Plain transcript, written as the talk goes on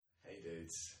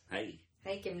Loads. Hey.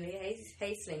 Hey, Gimli.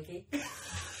 Hey, Slinky.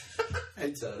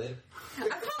 Hey, Turnip. I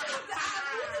can't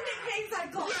remember the nicknames I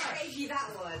got. I gave you that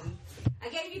one. I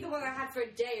gave you the one I had for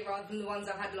a day rather than the ones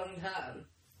I've had long term.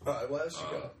 Right, what else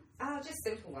you got? Oh, just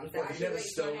simple ones. What, you never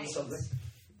stolen something?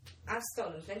 I've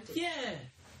stolen plenty. Yeah.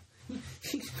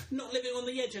 Not living on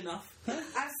the edge enough.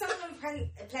 I've stolen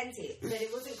plenty, but it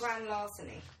wasn't grand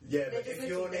larceny. Yeah, They're but just if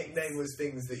your little nickname things. was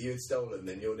things that you had stolen,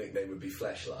 then your nickname would be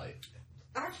Fleshlight.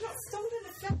 I've not stolen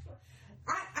a flashlight.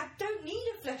 I don't need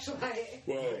a flashlight.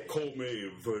 Well, call me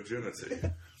virginity.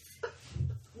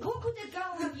 What could a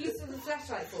girl have use of a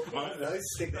flashlight for? I don't know,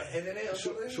 stick that head in it or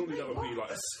something? Surely that would be like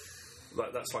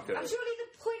that's like a. And surely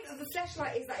the point of the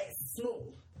flashlight is that it's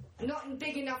small, not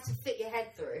big enough to fit your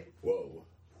head through. Whoa.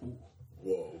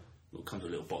 Whoa. It comes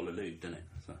with a little bottle of lube, doesn't it?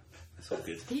 So that's all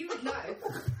good. You would know.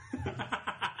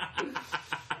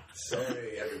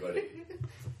 Sorry, everybody.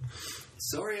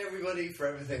 Sorry, everybody, for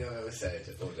everything I've ever said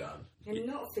or done. You're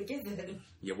not forgiven.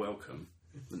 You're welcome,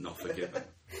 but not forgiven.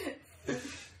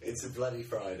 It's a bloody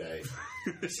Friday.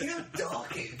 See how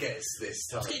dark it gets this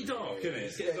time? It's getting dark, isn't it?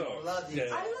 It's getting dark. Bloody Yeah.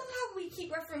 I love how we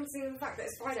keep referencing the fact that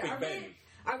it's Friday. Big Ben.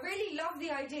 I really love the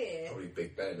idea. Probably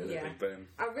Big Ben, isn't Yeah. it? Big Ben.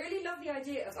 I really love the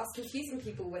idea of us confusing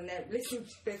people when they're listening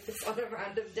to this on a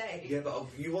random day. Yeah, but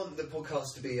you want the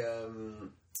podcast to be,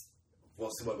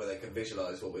 what's the word where they can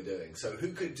visualise what we're doing. So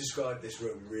who could describe this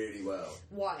room really well?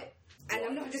 White. And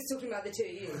I'm not just talking about the two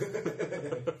of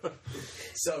you.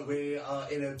 So we are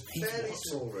in a fairly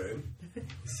small room.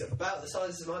 It's about the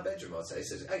size of my bedroom, I'd say.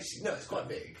 So actually, no, it's quite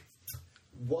big.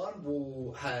 One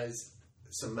wall has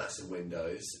some massive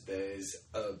windows. There's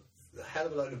a hell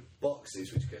of a load of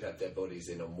boxes which could have dead bodies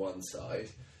in on one side.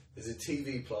 There's a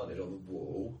TV planted on the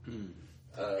wall.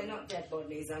 They're not dead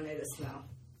bodies, I know the smell.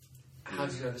 How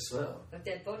do you know the smell? Of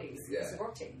dead bodies. Yeah. It's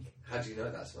rotting. How do you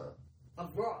know that smell?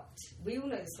 Of rot. We all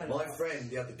know the smell of My rot. friend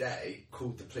the other day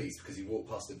called the police because he walked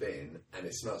past a bin and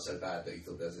it smelled so bad that he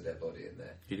thought there was a dead body in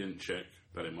there. He didn't check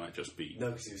that it might just be. No,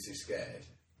 because he was too scared.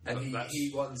 And But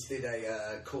he once did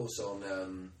a course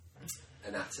on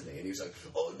anatomy, and he was like,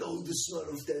 "Oh no, the smell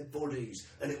of dead bodies,"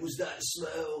 and it was that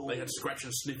smell. They had scratch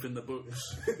and sniff in the books.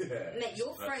 Yeah. Mate,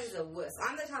 your friends are worse.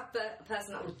 I'm the type of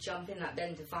person that will jump in that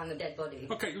bin to find the dead body.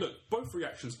 Okay, look, both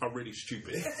reactions are really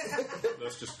stupid.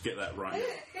 Let's just get that right.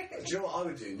 Do you know what I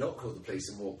would do? Not call the police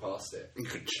and walk past it. You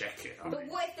could check it. But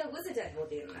what if there was a dead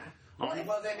body in there? What if,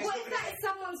 well, then it's what not if gonna that is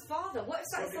someone's father? What if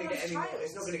It's that not is going to get someone's any. child?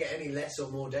 It's not going to get any less or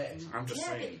more dead. I'm just Yeah,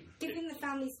 saying. but giving the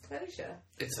families closure.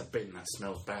 It's a bin that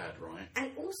smells bad, right? And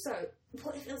also,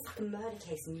 what if it was like a murder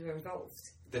case and you were involved?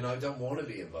 Then I don't want to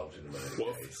be involved in a murder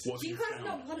What case. if, what Do if you you guys found,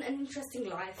 not want an interesting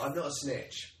life? I'm not a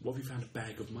snitch. what if you found a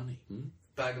bag of money?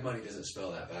 Bag of money doesn't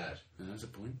smell that bad. Yeah, that's a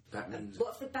point. That means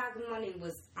What if the bag of money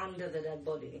was under the dead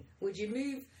body? Would you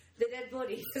move the dead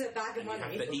body to the bag of you money?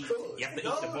 have to eat. Cool. You have to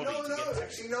no, eat the body no, to no. get to it.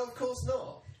 Actually, no. Of course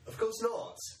not. Of course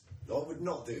not. I would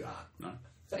not do that. No.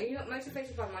 Are you not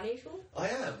motivated by money at all? I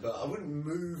am, but I wouldn't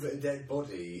move a dead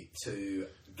body to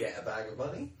get a bag of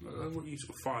money. What you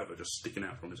sort of fiver just sticking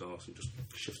out from his arse and just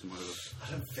shift him over.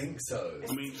 I don't think so.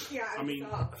 I mean, Yeah, I mean,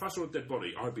 bizarre. if I saw a dead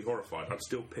body, I'd be horrified. I'd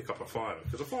still pick up a fiver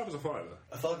because a fiver's a fiver.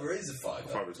 A fiver is a fiver.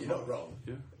 fiver is a You're not fiver. wrong.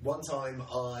 Yeah. One time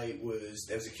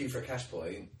there was a queue for a cash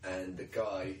point, and the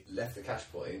guy left the cash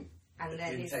point And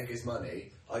then didn't take his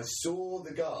money. I saw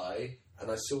the guy, and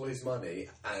I saw his money,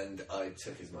 and I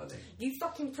took his money. You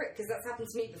fucking prick, because that's happened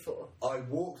to me before. I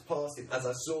walked past him as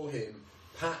I saw him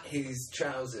pat his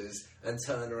trousers and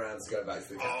turn around to go back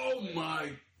to the cash. Oh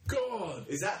my god!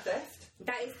 Is that theft?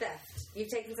 That is theft. You've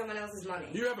taken someone else's money.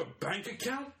 You have a bank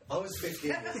account? I was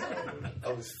 15 years old.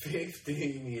 I was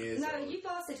 15 years No, old. you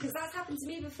bastard, because that's happened to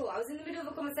me before. I was in the middle of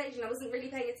a conversation, I wasn't really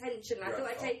paying attention, I Right, thought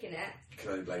I'd oh. taken it, You can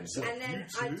only blame yourself. and then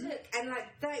I took, and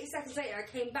like 30 seconds later I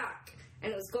came back,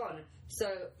 and it was gone. So,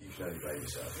 You can only blame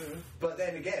yourself. But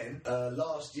then again,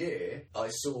 last year, I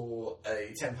saw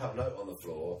a £10 note on the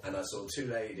floor, and I saw two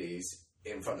ladies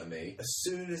in front of me. As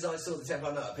soon as I saw the £10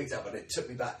 note, I picked it up, and it took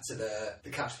me back to the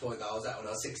cash point that I was at when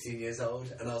I was 16 years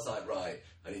old, and I was like, right,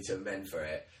 I need to amend for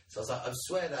it. So I was like, I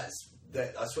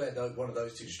swear that one of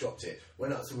those two just dropped it.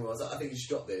 Went up to me, I was like, I think you should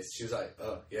drop this. She was like,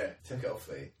 oh, yeah, took it off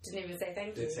me. didn't even say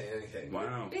thank you. Didn't say anything.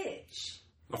 Wow. Bitch.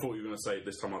 I thought you were going to say,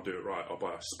 this time I'll do it right, I'll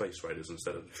buy a Space Raiders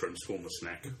instead of a Transformer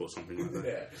snack or something like that.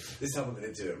 Yeah, this time I'm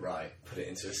going to do it right. Put it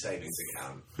into a savings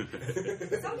account.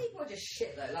 Some people are just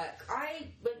shit though. Like, I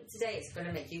went today, it's going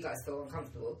to make you guys feel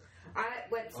uncomfortable. I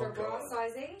went for Oh, a bra God.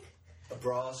 sizing. A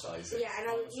bra size. Yeah,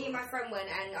 and me and my friend went,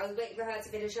 and I was waiting for her to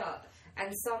finish up.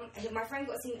 And my friend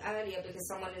got seen earlier because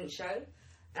someone didn't show.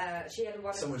 She had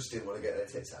one. Someone just didn't want to get their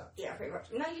tits out. Yeah, pretty much.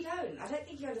 No, you don't. I don't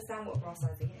think you understand what bra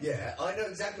sizing is. Yeah, I know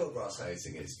exactly what bra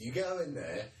sizing is. You go in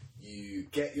there, you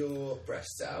get your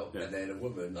breasts out, and then a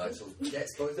woman like sort of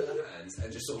gets both of her hands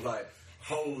and just sort of like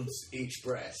holds each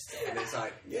breast, and it's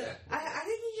like, yeah. I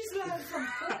think you just learned from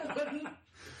porn.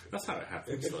 That's how it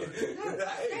happens, though.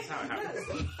 That is how it happens.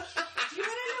 Do you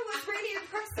want to know what's really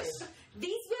impressive?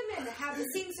 These women have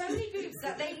seen so many boobs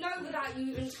that they know without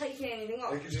you even taking anything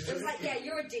off. It's like, yeah,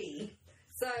 you're a D.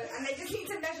 So, and they just need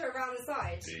to measure around the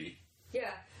side. D.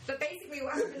 Yeah. But basically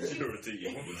what happens... You're a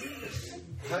D.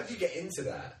 How do you get into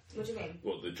that? What do you mean?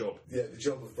 What, the job? Yeah, the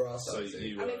job of bra So sizing.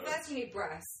 you, I mean, first you need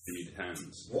breasts. you need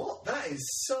hands. What? That is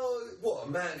so... What,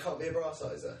 a man can't be a bra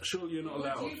sizer? Sure, you're not Would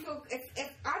allowed. you feel... If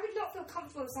I would not feel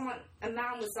comfortable if a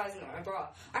man was sizing up my bra.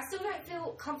 I still don't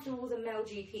feel comfortable with a male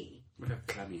GP. We have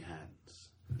clammy hands.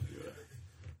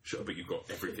 Sure, but you've got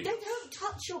everything. They don't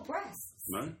touch your breasts.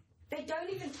 No? They don't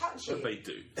even touch you. But they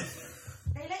do.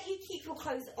 They let you keep your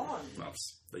clothes on.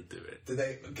 They do it. Do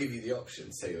they give you the option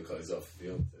to take your clothes off if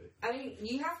you want to? I mean,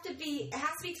 you have to be... It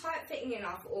has to be tight-fitting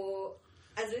enough or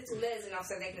as little layers enough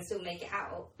so they can still make it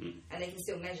out and they can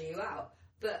still measure you out.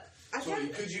 But I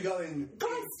don't... Could you go in... Guys,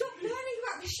 stop learning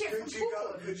about this shit from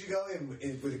porn. Could you go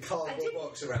in with a cardboard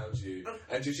box around you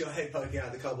and just your head poking out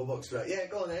of the cardboard box and be like, yeah,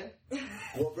 go on then.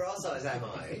 What bra size am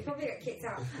I? Probably get kicked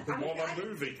out. What am I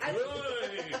moving? I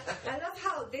love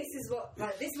how this is what...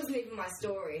 Like, this wasn't even my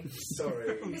story.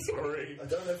 Sorry. Sorry. I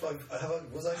don't know if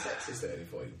was I sexist at any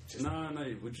point? Just, No,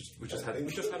 we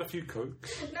just had a few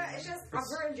cokes. No, it's just... I've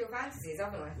ruined your fantasies,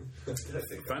 haven't I? I don't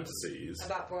think Fantasies.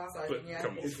 About bra sizing, But yeah.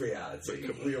 come on. it's reality.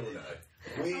 We all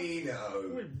know. We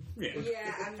know. Yeah.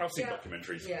 Yeah, and I've seen yeah,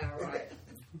 documentaries. Yeah, right.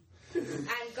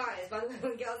 And guys, by the way,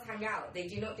 when girls hang out, they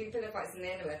do not do pillow fights in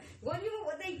the underwear. Well, you know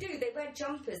what they do? They wear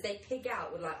jumpers. They pig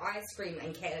out with like ice cream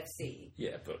and KFC.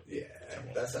 Yeah, but Yeah,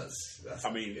 that sounds...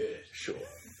 I mean, sure.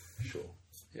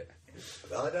 Yeah.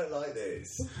 I don't like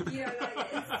this. You know,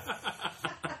 like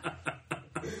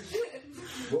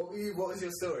What was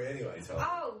your story anyway, Tom?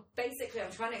 oh, basically,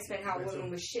 I'm trying to explain how a woman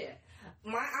was shit. I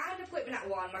had an appointment at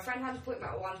 1. My friend had an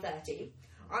appointment at 1:30.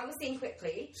 I was seen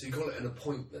quickly. So you call it an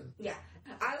appointment? Yeah.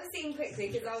 I was seen quickly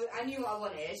because I knew what I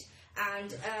wanted.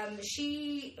 And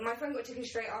my friend got taken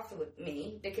straight after with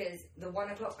me because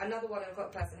another 1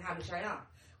 o'clock person hadn't shown up.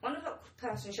 1 o'clock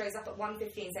person shows up at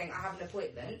 1:15 saying, I have an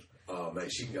appointment. Oh,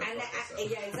 mate, she can go And fuck then,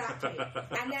 herself. yeah, exactly.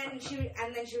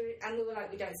 and we were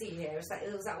like, we don't see you here.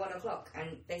 It was at 1 o'clock,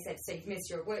 and they said, so you've missed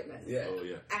your appointment. Yeah. Oh,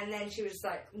 yeah. And then she was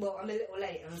like, well, I'm a little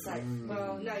late. And I was like,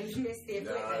 well, no, you've missed the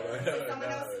appointment. No, So someone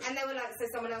no. else, and they were like, so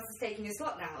someone else is taking your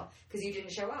slot now because you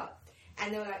didn't show up.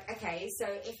 And they were like, okay, so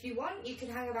if you want, you can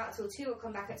hang about till 2 or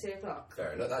come back at 2 o'clock.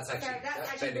 Fair enough. That's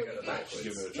actually really going good. backwards.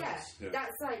 Give her a Yeah, chance. Yeah.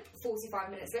 that's like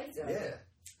 45 minutes later. Yeah.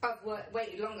 I've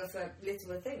waited longer for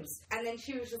littler things. And then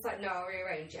she was just like, no, I'll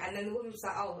rearrange. And then the woman was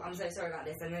like, oh, I'm so sorry about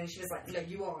this. And then she was like, no,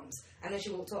 you aren't. And then she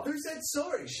walked off. Who said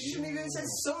sorry? She shouldn't even say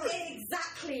sorry.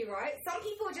 Exactly, right? Some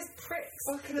people are just pricks.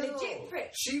 Fucking Legit hell.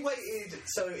 pricks. She waited...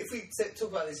 So if we talk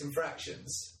about this in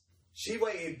fractions, she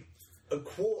waited a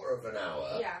quarter of an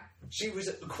hour. Yeah. She was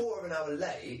a quarter of an hour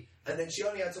late, and then she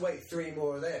only had to wait 3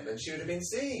 more of them, and she would have been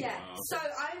seen. Yeah. Wow. So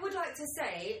I would like to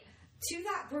say to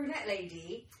that brunette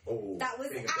lady Oh, that was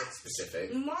being a bit at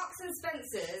specific. Marks and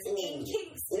Spencer's in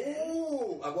Kingston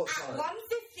Oh, at what at time?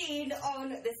 1:15 on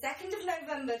the 2nd of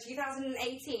November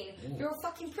 2018. You're a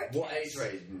fucking prick. What age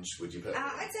range would you put? her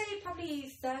in? I'd say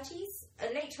probably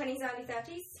 30s, late 20s, early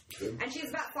 30s. Good. And she was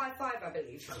about 5'5", I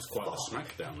believe. That's quite a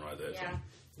smackdown right there. Yeah.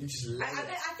 You just I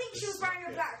think she was wearing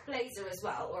a black blazer as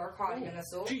well, or a cardigan or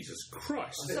sort. Jesus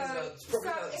Christ. So, It's probably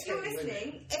so about if you're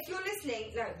 10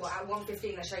 listening, no, well, at 1:15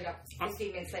 they showed up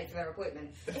 15 minutes late for their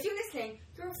appointment. If you're listening,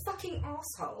 you're a fucking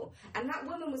asshole, and that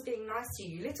woman was being nice to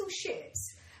you, you little shit.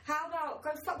 How about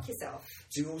go fuck yourself?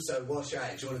 Do you also, whilst you're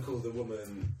at it, do you want to call the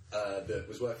woman that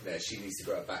was working there, she needs to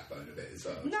grow a backbone a bit as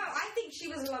well? No, I think she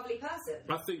was a lovely person.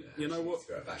 I think, you know what? She's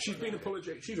got her back She's on been that.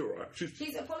 apologetic. She's alright. She's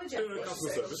She's apologetic. doing a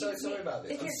customer I'm service. so sorry about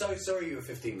this. I'm so sorry you were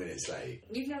 15 minutes late.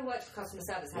 You've never worked for customer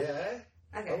service, have you?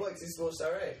 Yeah? Okay. I worked in Sports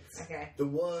Direct. Okay. The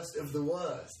worst of the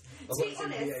worst. To be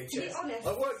honest,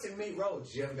 I worked in Meat Roll.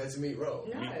 Did you ever go to Meat Roll?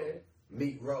 No.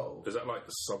 Meat Roll. Is that like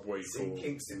the subway It's for... in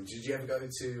Kingston. Did you ever go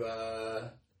to...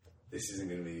 this isn't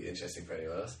going to be interesting for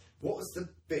anyone else. What was the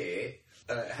bit?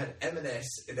 It had M&S.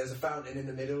 There's a fountain in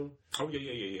the middle. Oh,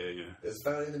 yeah. There's a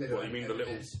fountain in the middle. Well, you mean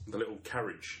M&S. the little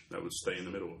carriage that would stay in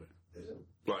the middle of it? Isn't-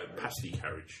 Like pasty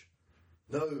carriage.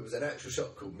 No, it was an actual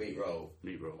shop called Meat Roll.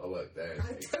 Meat roll. I worked there.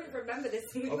 I don't remember this.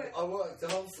 I worked the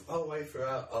whole way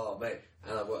throughout. Oh, mate.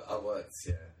 And I worked,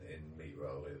 in Meat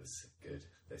Roll. It was good.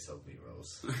 They sold me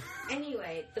rolls.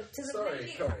 Anyway, to the Sorry,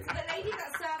 lady Corey.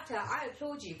 that served her, I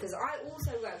applaud you because I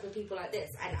also work with people like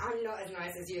this, and I'm not as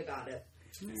nice as you about it.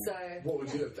 So What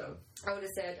would you have done? I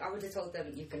would have told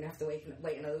them you're going to have to wait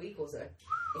another week or so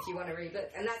if you want to rebook,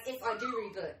 and that's if I do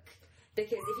rebook.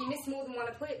 Because if you miss more than one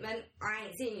appointment, I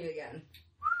ain't seeing you again.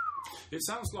 It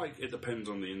sounds like it depends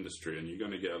on the industry, and you're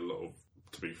going to get a lot of,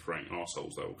 to be frank,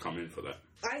 arseholes that will come in for that.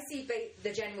 I see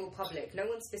the general public, no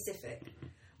one specific.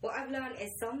 What I've learned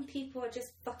is some people are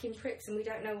just fucking pricks and we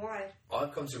don't know why.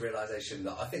 I've come to the realisation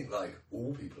that I think, like,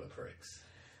 all people are pricks.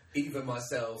 Even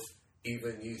myself,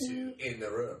 even you two in the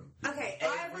room. Okay,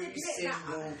 I would Every admit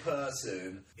single that.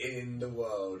 person in the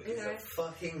world is a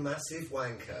fucking massive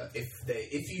wanker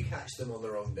if you catch them on the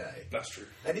wrong day. That's true.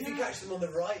 And if you catch them on the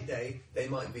right day, they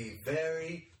might be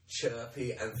very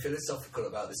chirpy and philosophical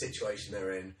about the situation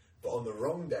they're in, but on the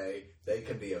wrong day, they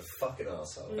can be a fucking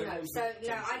arsehole. No,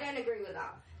 I don't agree with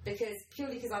that.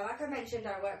 Purely because, like I mentioned,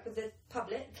 I work with the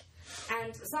public,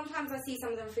 and sometimes I see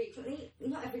some of them frequently.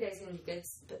 Not every day is going to be good,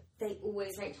 but they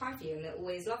always make time for you, and they're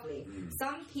always lovely.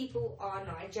 Some people are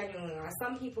nice, genuinely nice.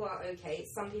 Some people are okay.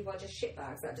 Some people are just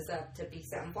shitbags that deserve to be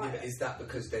set on fire. Yeah, but is that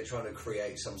because they're trying to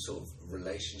create some sort of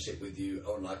relationship with you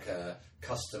on, like, a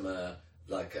customer,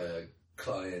 like a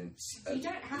client You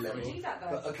don't have level? to do that,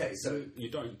 though. But, okay, so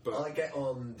You don't, but I get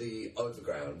on the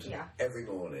overground every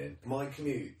morning. My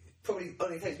commute probably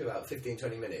only takes me about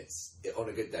 15-20 minutes on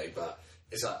a good day, but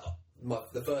it's like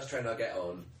the first train I get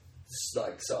on, it's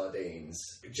like sardines,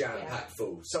 jam-packed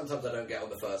full. Sometimes I don't get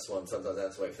on the first one, sometimes I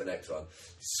have to wait for the next one.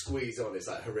 Squeeze on, it's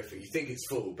like horrific. You think it's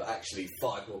full, but actually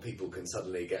 5 more people can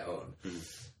suddenly get on.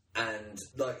 And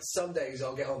like some days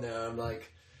I'll get on there and I'm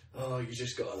like, oh, you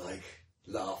just gotta like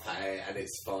laugh at it and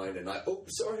it's fine, and like, oh,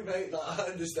 sorry mate, like, I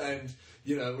understand,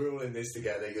 you know, we're all in this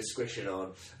together, you're squishing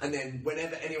on. And then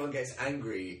whenever anyone gets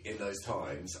angry in those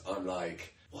times, I'm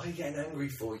like, what are you getting angry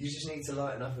for? You just need to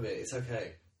lighten up a bit, it's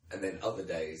okay. And then other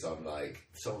days I'm like,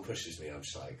 if someone pushes me, I'm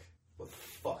just like, what the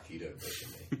fuck are you doing pushing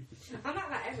me? I'm like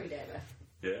that every day,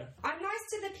 though. yeah. I'm nice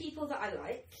to the people that I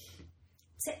like.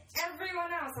 To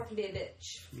everyone else, I can be a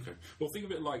bitch. Okay. Well, think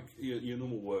of it like your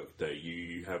normal work day.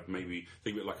 You have maybe,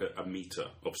 think of it like a meter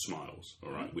of smiles,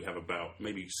 all right? We have about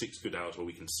maybe 6 good hours where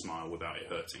we can smile without it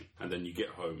hurting. And then you get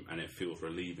home and it feels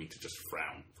relieving to just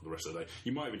frown for the rest of the day.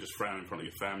 You might even just frown in front of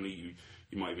your family.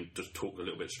 You might even just talk a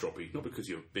little bit stroppy, not because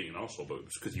you're being an arsehole, but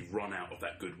it's because you've run out of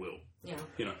that goodwill. Yeah.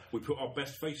 You know, we put our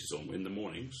best faces on in the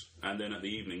mornings, and then at the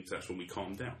evenings, that's when we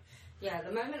calm down. Yeah,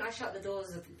 the moment I shut the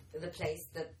doors of the place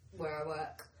where I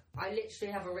work, I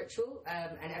literally have a ritual,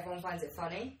 and everyone finds it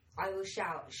funny. I will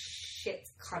shout, shit,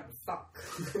 cunt, fuck,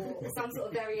 or some sort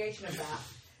of variation of that.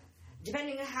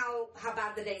 Depending on how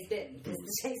bad the day's been, because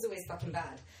the day's always fucking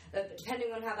bad. But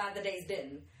depending on how bad the day's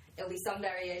been, it'll be some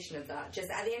variation of that. Just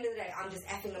at the end of the day, I'm just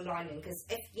effing and blinding, because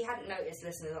if you hadn't noticed,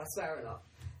 listeners, I swear a lot.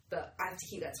 But I have to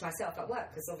keep that to myself at work,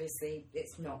 because obviously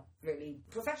it's not really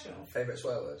professional. Favourite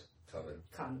swear word, Tommy?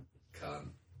 Cunt. Cunt.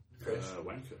 Chris?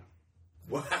 Wanker.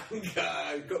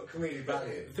 Wanker! Got comedic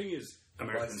value. The thing is,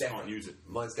 Americans can't use it.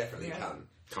 Mine's definitely Yeah.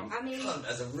 cunt. I mean, Cunt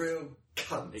as a real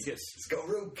cunt. It's got a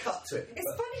real cut to it.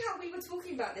 it's funny how we were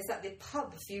talking about this at the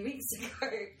pub a few weeks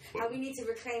ago. How we need to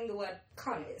reclaim the word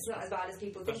cunt. It's not as bad as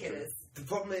people think it is. The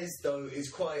problem is, though, it's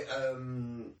quite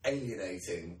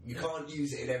alienating. You can't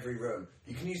use it in every room.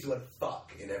 You can use the word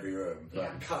fuck in every room,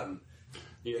 but cunt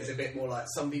is a bit more like,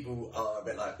 some people are a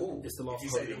bit like, oh, It's the last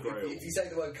if you say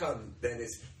the word cunt, then it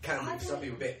can make some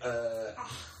people a bit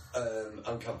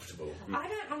uncomfortable. I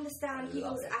don't understand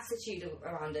people's attitude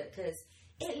around it, because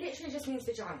it literally just means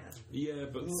vagina. Yeah,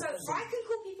 but... So I can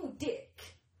call people dick.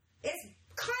 It's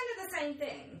kind of the same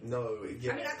thing. No,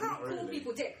 yeah. I mean, I can't call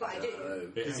people dick, but I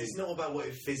do. Because it's not about what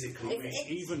it physically means.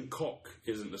 Even cock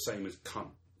isn't the same as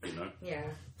cunt, you know?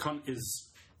 Yeah. Cunt is...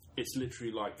 It's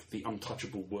literally like the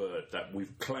untouchable word that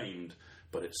we've claimed,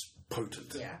 but it's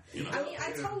potent. Yeah. You know? I mean,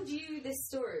 I told you this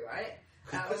story, right?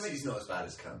 Pussy's not as bad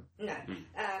as cunt. No.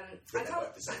 But they're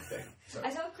both the same thing. So.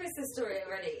 I told Chris this story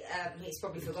already. He's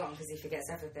probably forgotten because he forgets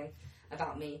everything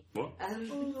about me. What?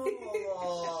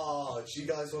 Oh, do you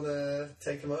guys want to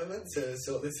take a moment to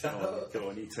sort this out? Go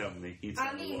on, you tell me.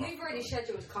 I mean, we've already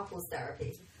scheduled couples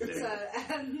therapy. So,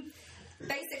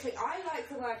 basically, I like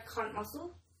the word cunt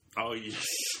muscle. Oh, yes.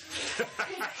 I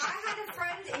had a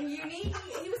friend in uni.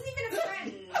 He wasn't even a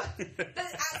friend. But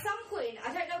at some point,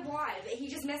 I don't know why, but he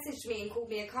just messaged me and called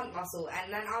me a cunt muscle.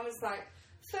 And then I was like,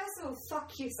 first of all,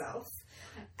 fuck yourself.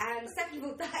 And second of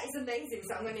all, that is amazing,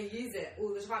 so I'm going to use it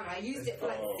all the time. And I used it for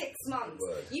like 6 months.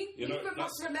 You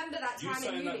must remember that time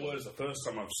in uni. You saying that word is the first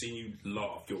time I've seen you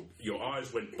laugh. Your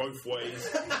eyes went both ways,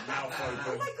 mouth open.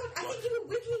 Oh my god, I think you were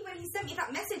with me when he sent me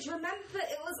that message. Remember,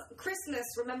 it was Christmas.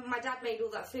 Remember, my dad made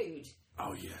all that food.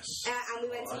 Oh, yes. And we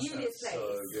went to Yulia's place.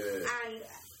 So good.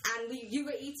 And you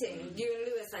were eating. You and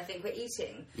Lewis, I think, were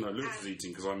eating. No, Lewis was eating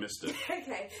because I missed it.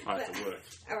 Okay. I had to work.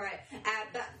 All right.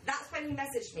 But that's when he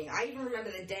messaged me. I even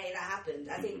remember the day that happened.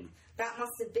 I think that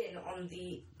must have been on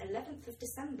the 11th of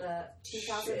December,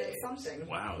 2000 and something.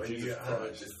 Wow. When you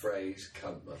heard the phrase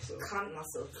cunt muscle. Cunt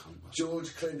muscle.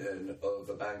 George Clinton of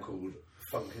a band called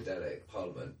Funkadelic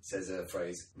Parliament says a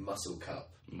phrase, muscle cup.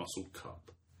 Muscle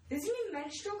cup. Does he mean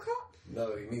menstrual cup?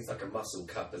 No, he means like a muscle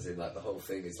cup, as in like the whole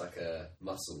thing is like a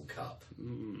muscle cup.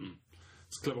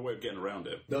 It's a clever way of getting around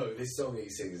it. No, this song he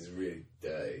sings is really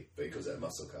dirty, but he calls it a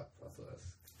muscle cup. I thought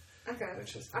that's Okay.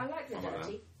 interesting. I like the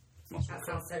dirty. That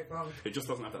sounds so wrong. It just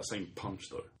doesn't have that same punch,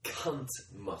 though. Cunt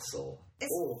muscle. It's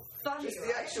funny, just the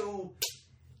right? actual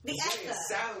The way it effort.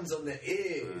 sounds on the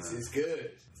ears is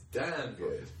good. It's damn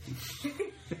good.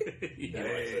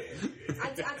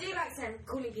 I do like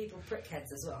calling people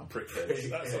prickheads as well. Prickheads.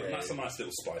 That's a nice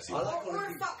little spicy one. Or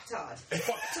a fucktard.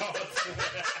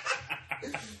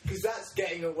 Because that's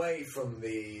getting away from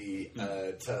the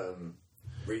term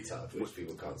retard, which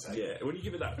people can't say. Yeah, when you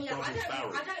give it that I don't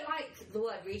like the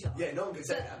word retard. Yeah, no one can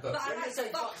say that. But I when like you say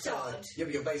fucktard. yeah,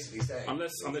 but you're basically saying...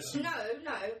 Unless you... No,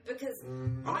 because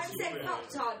I'm saying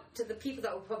fucktard to the people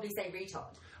that will probably say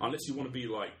retard. Unless you want to be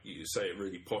like, you say it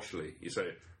really poshly. You say,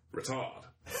 retard.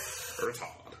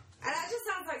 Retard. And that just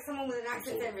sounds like someone with an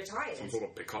accent saying retired. Some sort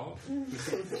of Picard.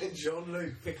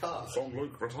 Jean-Luc Picard.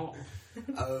 Jean-Luc Retard.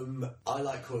 I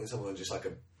like calling someone just like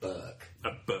a Burke.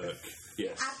 A Burke,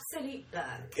 yes. Absolute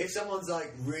Burke. If someone's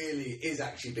like really is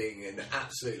actually being an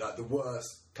absolute like the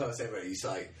worst person ever, he's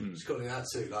like just calling an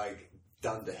absolute like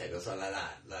dunderhead or something like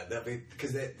that. Like that'd be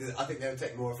because I think they would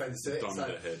take more offence to it.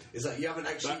 Dunderhead. It's like you haven't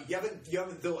actually you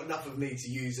haven't thought enough of me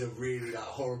to use a really like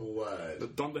horrible word.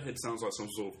 But dunderhead sounds like some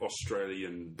sort of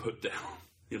Australian put down.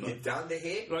 You know? You're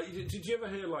dunderhead. Like, did you ever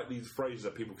hear like these phrases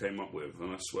that people came up with?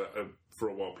 And I swear, for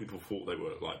a while, people thought they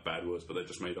were like bad words, but they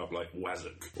just made up like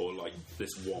wazzock or like this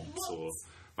womps or.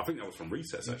 I think that was from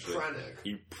Recess, actually. Prannock.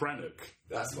 You prannock.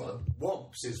 That's one.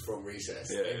 Womps is from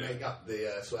Recess. Yeah, they make up the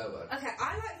swear word. Okay,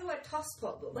 I like the word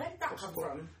tosspot, but where did that come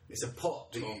from? It's a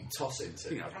pot that you toss I into.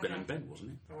 think that was Ben and Ben,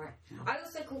 wasn't it? Alright. I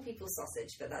also call people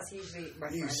sausage, but that's usually my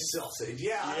You friends. sausage.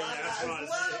 Yeah, I like that's that right. as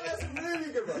well. That's a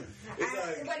really good one. It's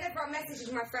And like... whenever I'm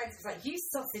messaging my friends, it's like, you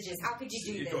sausages, how could you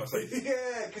do You've got this? to say,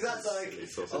 Yeah, because that's like,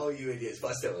 sausage. oh, you idiots,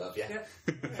 but I still love you. Yeah,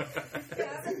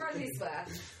 that's a friendly swear.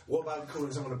 What about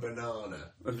calling someone a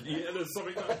banana? yeah, there's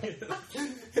something like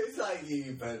It's like,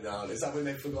 you banana. It's like when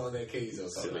they've forgotten their keys or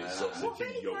something Silly like sausage. that. What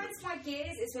really Yogurt. grinds my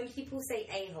gears is when people say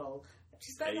a-hole.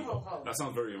 Just go the whole hole. That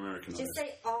sounds very American. Just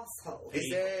say arsehole. Is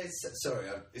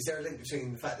there a link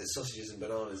between the fact that sausages and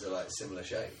bananas are like similar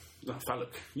shape? No, phallic.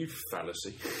 You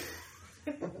fallacy.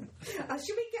 Should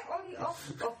we get on?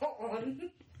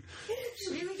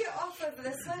 Should we get off over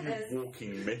the sweaters?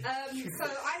 Walking myth. So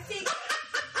I think...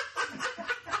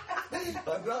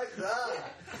 I like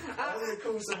that. I want to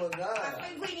call someone I that.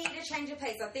 think we need a change of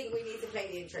pace. I think we need to play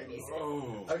the intro music.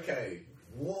 Oh. Okay.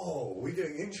 Whoa, we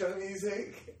doing intro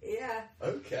music? Yeah.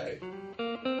 Okay.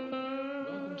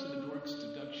 Welcome to the Dorks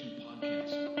Deduction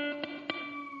Podcast,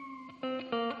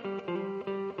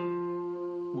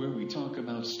 where we talk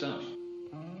about stuff.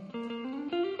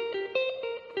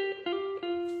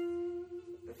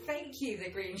 Thank you, the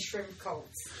Green Shrimp Cult.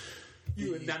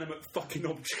 You inanimate fucking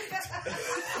object.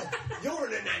 You're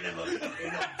an inanimate fucking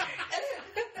object.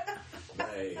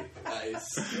 Mate, that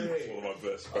is sick. One of my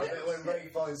best I friends. bet when Ray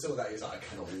Fine saw that, he was like, I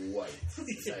cannot wait to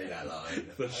say that line.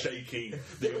 The shaking,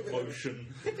 the emotion.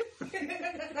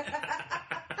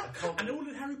 And all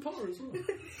in Harry Potter as well.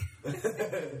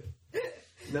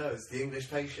 No, it's the English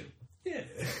patient. Yeah.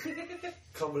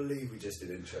 Can't believe we just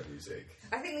did intro music.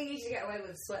 I think we need to get away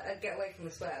from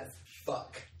the swears.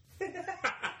 Fuck.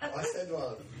 I said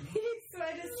one. You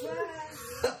swear to swear.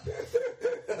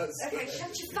 Okay,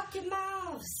 shut your fucking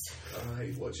mouths.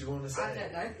 Alright, what do you want to say? I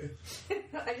don't know.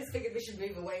 I just figured we should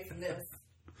move away from this.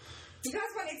 You guys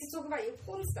wanted to talk about your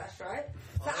porn stash, right?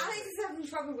 So Alex is having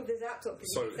trouble with his laptop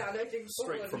because So, he's downloading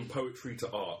porn. straight from poetry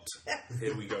to art.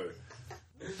 Here we go.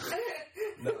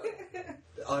 No,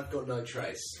 I've got no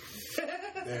trace.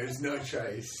 There is no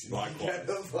trace. Likewise.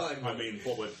 Never find I me. mean,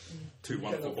 what would two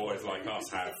wonderful boys like us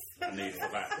have a need for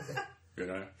that? You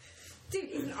know? Dude,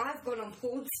 even I've gone on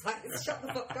porn sites. Shut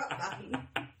the fuck up, man.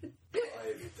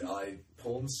 I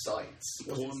porn porn sites.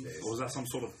 What is this? Was that some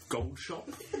sort of gold shop?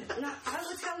 No, I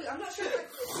will tell you. I'm not sure.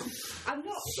 I'm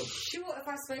not sure if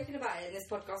I've spoken about it in this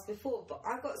podcast before, but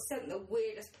I got sent the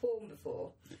weirdest porn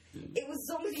before. It was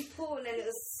zombie porn, and it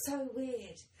was so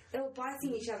weird. They were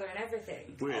biting each other and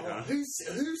everything. Weird, huh? Who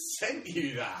sent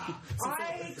you that?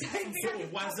 I don't think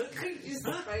I could just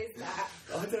suppose that.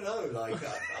 I don't know. Like,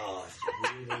 I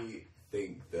really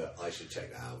think that I should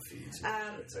check that out for you too.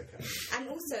 It's okay. And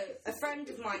also, a friend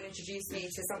of mine introduced me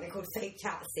to something called fake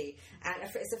Catsy, and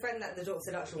it's a friend that the Dork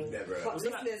Seduction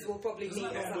listeners will probably meet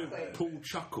at some point. With Paul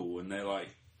Chuckle, and they're like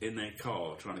in their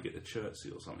car trying to get to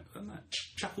Chertsey or something. Isn't that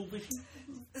Chuckle Vision?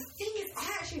 The thing is,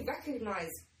 I actually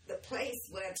recognise the place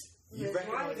where You the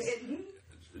drive-in.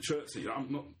 Chertsey.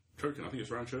 I'm not joking. I think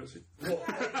it's around Chertsey. What?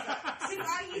 See,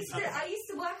 I used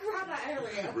to work around that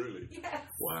area. Really? Yes.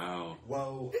 Wow.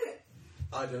 Well,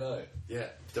 I don't know. Yeah,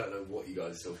 don't know what you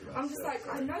guys are talking about. I'm just like,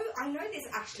 I know this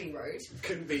Ashley Road.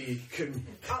 Couldn't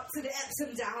Up to the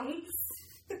Epsom Downs.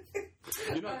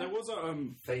 You know, there was a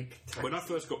fake taxi. when I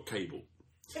first got cable.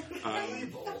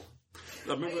 Cable?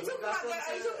 I remember Are you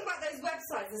talking about those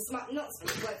websites, not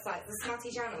websites, the smutty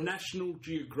channels? National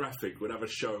Geographic would have a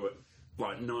show at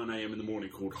like 9 a.m. in the morning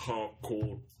called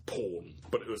Hardcore Porn,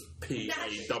 but it was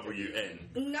PAWN.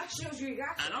 National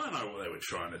Geographic. And I know what they were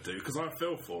trying to do because I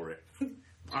fell for it.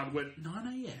 I went,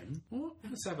 9 a.m? What?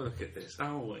 Let's have a look at this.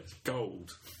 Oh, it's gold.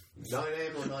 9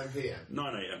 a.m. or 9 p.m?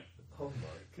 9 a.m. Oh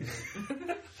my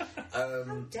god. How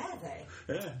dare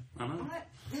they? Yeah, I know. Like,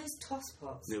 those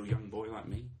tosspots. Little young boy like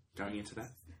me going into that.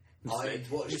 I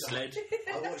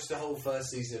watched the whole first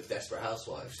season of Desperate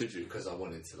Housewives. Did you? Because I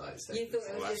wanted to say You thought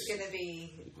it was just going to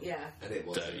be, yeah. And it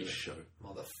wasn't. Dirty show.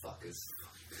 Motherfuckers.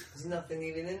 There's nothing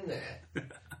even in there.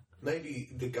 Maybe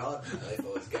the gardener, if I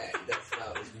was gay, that's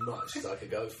about as much as I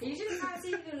could go for. You didn't fancy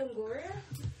even Longoria?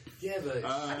 Yeah, but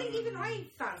I think even I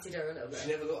fancied her a little bit. she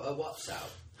never got her what's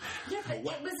out. Yeah, but it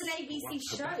was an ABC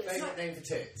show. It's Favourite not... name for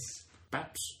tits?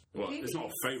 Baps. Well, it's not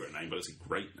a favourite name, but it's a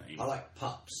great name. I like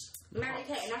pups.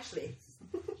 Mary-Kate and Ashley.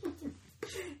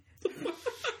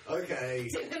 Okay.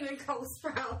 Tim and Cole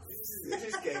Sprouse. This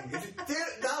is getting...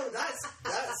 No,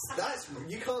 that's...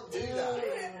 You can't do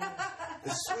that.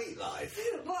 The Sweet Life.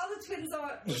 What other twins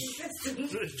are in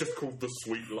existence? It's just called The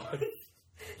Sweet Life.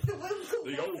 The Wilco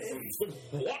The old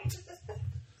what?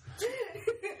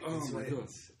 Oh my god.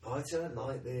 I don't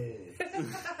like this.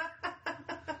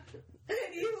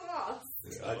 You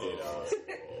asked. I did ask.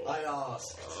 I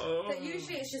asked. But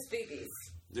usually it's just boobies.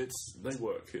 They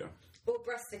work, yeah. Or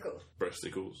breasticles.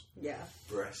 Breasticles. Yeah.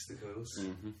 Breasticles.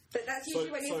 But that's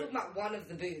usually when you're talking about one of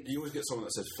the boobs. You always get someone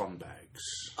that says fun bags.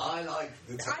 I like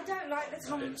the... I don't like the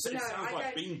Tom... It sounds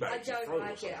like beanbags I you don't throw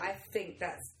like or it. I think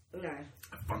that's... No.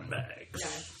 Fun bags. No.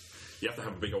 You have to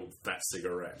have a big old fat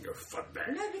cigarette and go fun bag.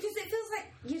 No, because it feels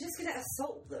like you're just going to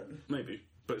assault them. Maybe.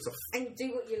 But it's a... And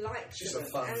do what you like. Just to a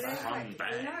them. fun And then fact. like, Fun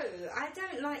bag. No, I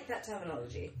don't like that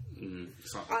terminology. and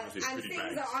And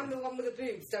things that I'm the one with the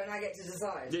boobs, don't I get to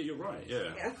decide? Yeah, you're right,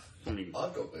 yeah. Yeah. I mean,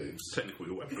 I've got boobs. technically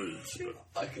we all have boobs,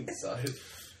 but I can decide.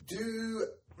 Do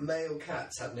male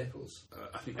cats have nipples?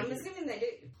 I think I'm they do. assuming they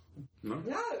do. No?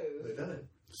 No. They don't.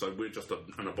 So we're just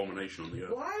an abomination on the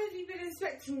earth. Why have you been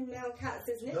expecting male cats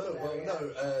as nipples?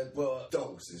 Well,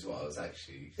 dogs is what I was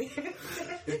actually... So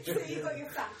you got your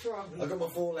facts wrong. I got my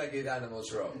four-legged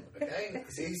animals wrong, okay?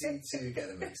 It's easy to get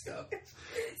them mixed up.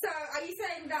 So are you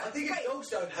saying that... I think if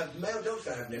male dogs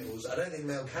don't have nipples, I don't think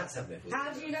male cats have nipples.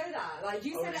 How do you know that? Like,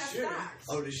 you said it as fact.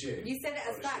 I would assume. You said it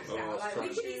as fact assume. now. Oh, Like, that's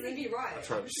we could easily be right. I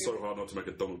tried so hard not to make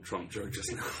a Donald Trump joke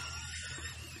just now.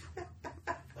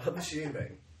 I'm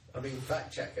assuming. I mean,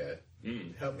 fact checker,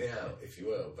 help me out if you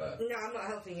will, but... No, I'm not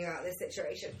helping you out of this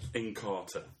situation. In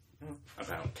Carter.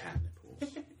 About cat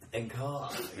nipples.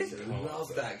 Encarta. I used to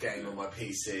love that game on my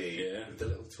PC. Yeah. With the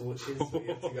little torches where you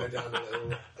have to go down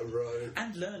a road.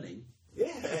 And learning.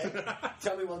 Yeah.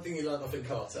 Tell me one thing you learned off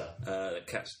Encarta.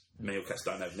 Male cats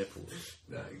don't have nipples.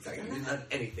 No, exactly. You didn't learn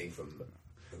anything from them.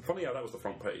 Funny how that was the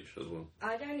front page as well.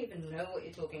 I don't even know what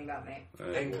you're talking about, mate.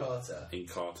 Encarta. In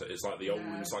Carter. It's like the old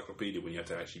encyclopedia when you had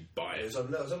to actually buy It it.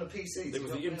 was on a PC. It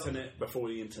was the internet before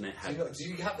the internet had it. Do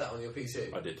you have that on your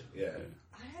PC? I did. Yeah.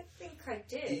 I don't think I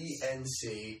did.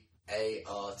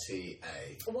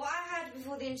 ENCARTA. What I had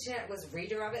before the internet was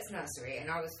Reader Rabbit's Nursery, and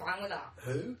I was fine with that.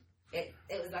 Who? It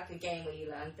was like a game where you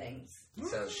learn things.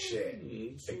 Sounds shit.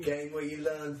 A game where you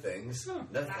learn things. No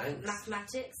thanks.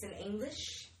 Mathematics and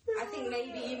English. I think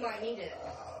maybe you might need it.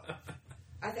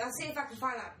 I'll see if I can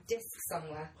find that disc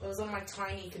somewhere. It was on my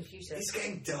tiny computer. It's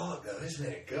getting dark though, isn't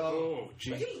it? God. Oh,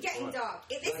 jeez. What do you mean getting dark?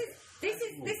 This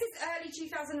is early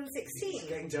 2016. It's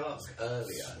getting dark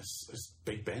earlier. It's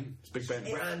Big Ben. It's Big Ben.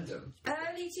 It's random.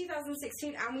 Early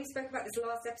 2016, and we spoke about this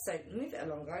last episode. Move it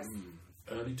along, guys.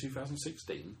 Early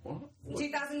 2016? What?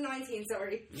 2019,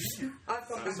 sorry. I've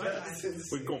gone back in time.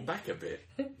 We've gone back a bit.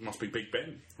 Must be Big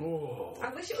Ben. Oh. I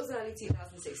wish it was early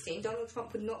 2016. Donald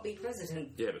Trump would not be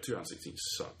president. Yeah, but 2016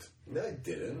 sucked. No, it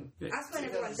didn't. Yeah. That's when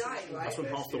everyone died, right? That's when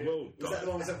half the world Was that died.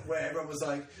 the one where everyone was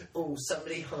like, "Oh,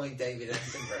 somebody hide David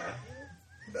Attenborough"?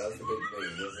 That was the big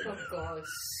thing, wasn't Oh, it? God.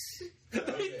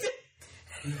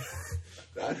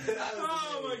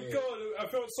 Oh my god! I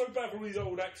felt so bad for all these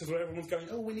old actors where everyone's going,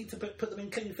 "Oh, we need to put them in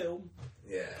clean film."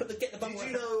 Yeah. Get the bum. Did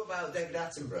you know about David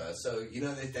Attenborough? So you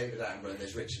know there's David Attenborough and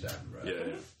there's Richard Attenborough.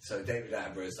 Yeah. So David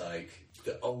Attenborough is like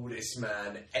the oldest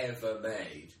man ever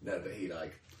made. No, but he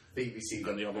like BBC.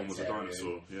 And the other one was a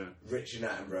dinosaur. Yeah. Richard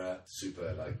Attenborough,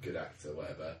 super like good actor,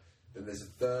 whatever. Then there's a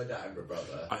third Attenborough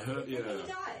brother. I heard. Yeah. Did he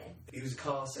die? He was a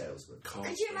car salesman.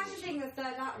 Could you imagine being the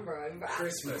third Attenborough?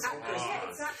 Christmas. Yeah,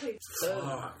 exactly.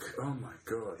 Fuck! Oh my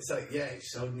god! It's like, yeah, he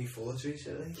sold me forth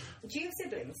recently. Do you have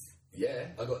siblings? Yeah,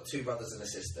 I got 2 brothers and a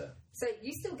sister. So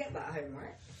you still get that at home,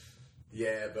 right?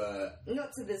 Yeah, but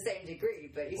Not to the same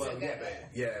degree, but you still get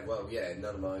that.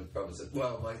 none of my brothers.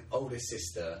 Well, my oldest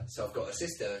sister. So I've got a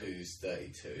sister who's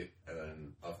 32, and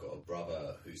then I've got a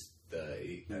brother who's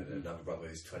 30, and another brother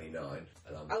who's 29.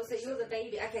 And I'm Oh, so you're the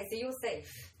baby. Okay, so you're safe.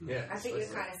 Yeah, I think you're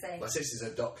kind of safe. My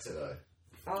sister's a doctor though.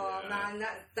 Oh Yeah. man,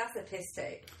 that's a piss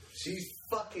take. She's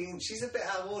a bit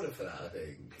out of order for that. I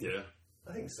think. Yeah.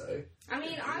 I think so. I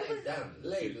mean, I would.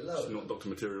 Lay it low. She's not doctor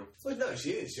material. Well, no, she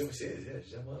is. She obviously is. Yeah,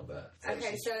 she's done well back.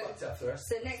 Okay, she's so fucked up for the rest.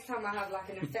 So next time I have like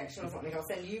an infection or something, I'll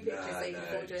send you pictures so you can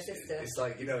forward to your sister. It's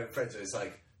like, you know, in Friends, it's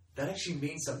like, that actually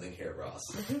means something here, Ross.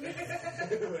 When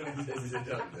he says he's a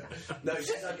doctor.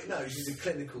 No, she's a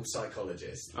clinical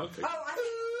psychologist. Okay. Oh,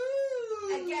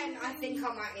 I think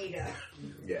I might need her.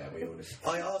 Yeah, we all do.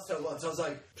 I asked her once, I was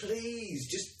like, please,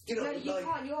 just, you know, No, you like,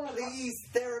 can't, you're like- please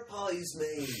therapize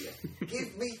me.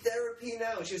 Give me therapy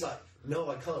now. And she was like, no,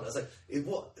 I can't. I was like,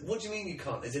 what do you mean you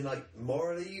can't? As in, like,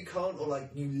 morally you can't, or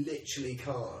like, you literally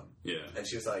can't? Yeah. And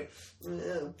she was like,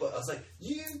 yeah, but I was like,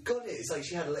 you got it. It's like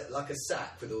she had like a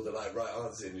sack with all the like right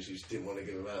answers in, and she just didn't want to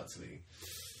give them out to me.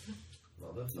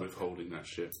 Withholding that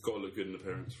shit. Got to look good in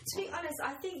appearance. To be honest,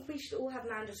 I think we should all have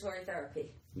mandatory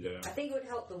therapy. Yeah. I think it would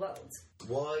help the world.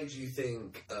 Why do you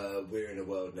think we're in a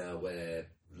world now where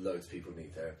loads of people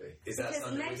need therapy? Is that Because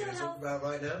something we're going to talk about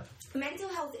right now? Mental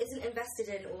health isn't invested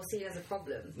in or seen as a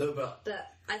problem. No, but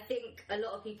I think a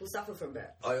lot of people suffer from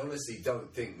it. I honestly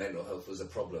don't think mental health was a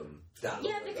problem that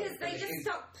long Yeah, ago. because they And just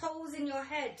stuck poles in your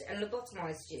head and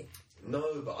lobotomised you.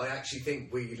 No, but I actually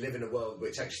think we live in a world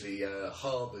which actually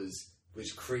harbours,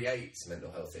 which creates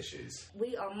mental health issues.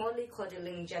 We are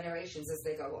mollycoddling generations as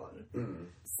they go on.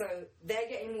 So they're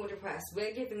getting more depressed.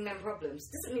 We're giving them problems.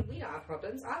 Doesn't mean we don't have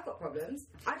problems. I've got problems.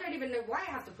 I don't even know why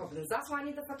I have the problems. That's why I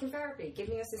need the fucking therapy. Give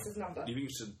me your sister's number. You think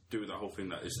it's to do with that whole thing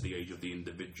that it's the age of the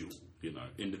individual, you know?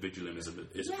 Individualism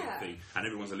is a big Yeah. thing. And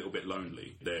everyone's a little bit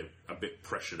lonely. They're a bit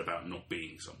pressured about not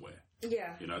being somewhere.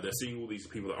 Yeah. You know, they're seeing all these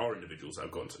people that are individuals that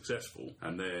have gotten successful,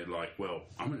 and they're like, well,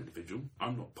 I'm an individual.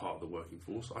 I'm not part of the working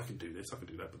force. I can do this, I can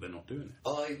do that, but they're not doing it.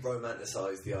 I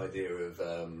romanticise the idea of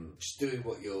just doing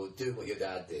what your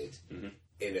dad did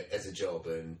as a job,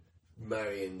 and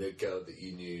marrying the girl that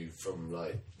you knew from,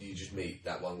 like, you just meet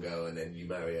that one girl and then you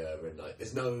marry her, and like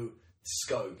there's no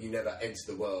scope. You never enter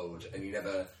the world and you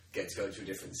never get to go to a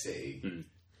different city.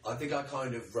 I think I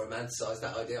kind of romanticise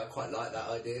that idea. I quite like that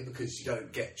idea because you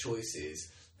don't get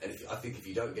choices, and I think if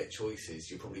you don't get choices,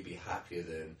 you'll probably be happier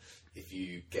than if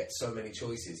you get so many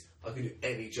choices. I can do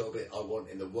any job I want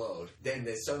in the world. Then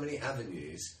there's so many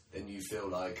avenues, then you feel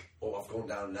like, oh, I've gone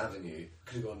down an avenue.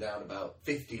 Could have gone down about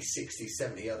 50, 60,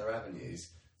 70 other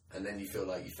avenues, and then you feel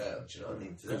like you failed. Do you know what I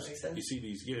mean? Does that make sense? You see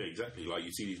these, yeah, exactly. Like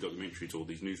you see these documentaries or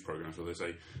these news programs where they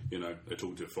say, you know, they're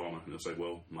talking to a farmer and they'll say,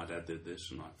 well, my dad did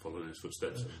this and I followed in his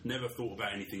footsteps. Never thought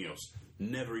about anything else.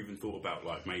 Never even thought about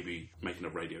like maybe making a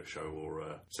radio show or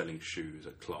selling shoes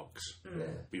at Clark's. Yeah.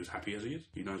 He was happy as he is.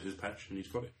 He knows his patch and he's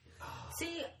got it.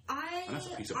 See, And that's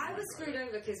a piece of I mind, was screwed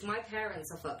over because my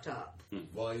parents are fucked up.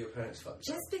 Why are your parents fucked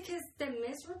up? Just because they're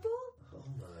miserable. Oh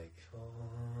my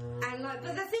god. And And like,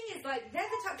 but the thing is, like, they're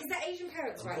the type, because they're Asian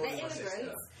parents, right? They're my sister.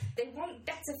 immigrants. They want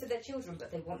better for their children,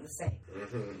 but they want the same.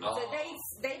 Mm-hmm. So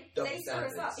they double screw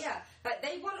us up, standards. yeah. Like,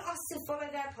 they want us to follow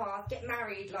their path, get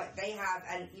married like they have,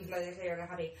 and even though they're clear and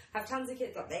happy, have tons of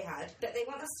kids like they had. But they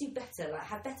want us to do better, like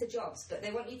have better jobs. But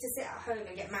they want you to sit at home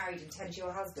and get married and tend to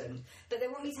your husband. But they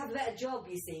want me to have a better job,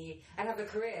 you see, and have a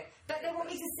career. But they want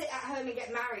me to sit at home and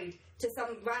get married to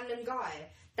some random guy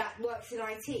that works in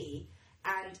IT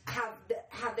and have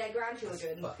their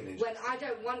grandchildren when I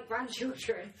don't want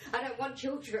grandchildren. I don't want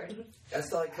children.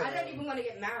 That's like I don't even want to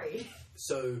get married.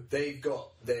 So they've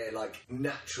got their like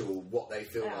natural what they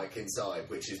feel like inside,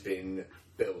 which has been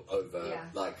built over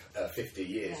 50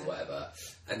 years or whatever,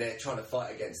 and they're trying to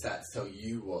fight against that to tell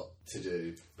you what to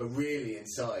do, but really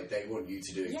inside they want you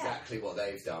to do exactly what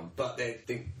they've done, but they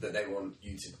think that they want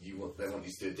you to do it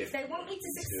differently. They want me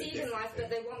to succeed in life, but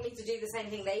they want me to do the same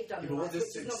thing they've done in life. What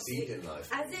does succeed in life?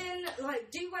 As in,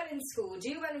 like, do well in school,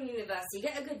 do well in university,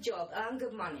 get a good job, earn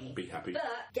good money, Be happy. but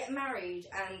get married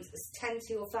and tend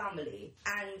to your family.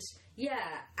 And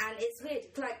and it's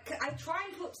weird. Like, I try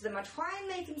and talk to them, I try and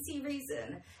make them see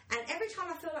reason, and every time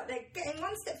I feel like they're getting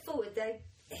one step forward, they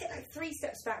hit like 3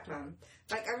 steps back, man.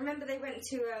 Like, I remember they went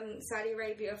to Saudi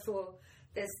Arabia for,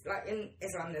 there's like in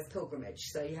Islam there's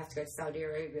pilgrimage, so you have to go to Saudi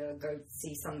Arabia, go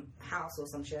see some house or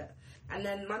some shit. And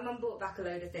then my mum brought back a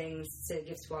load of things to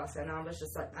give to us, and I was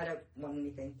just like, I don't want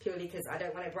anything, purely because I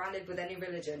don't want it branded with any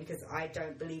religion, because I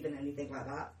don't believe in anything like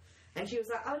that. And she was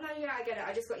like, oh no, yeah, I get it,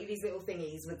 I just got you these little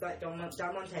thingies with like diamantes,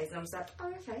 and I was like,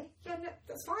 oh okay, yeah, no,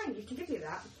 that's fine, you can give me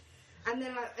that. And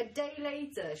then like a day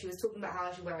later she was talking about how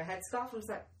I should wear a headscarf, and I was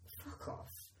like, fuck off.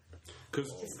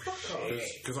 Because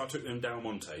I took them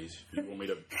Dalmontes. You want me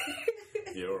to...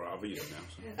 Yeah, alright, I'll eat them now.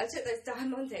 So. I took those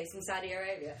diamantes from Saudi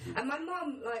Arabia. And my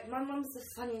mum's the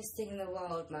funniest thing in the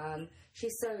world, man.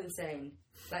 She's so insane.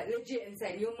 Like, legit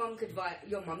insane. Your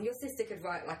sister could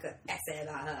write like an essay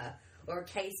about her. Or a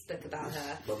case book about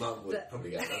her. My mum would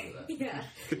probably get around with that. Yeah.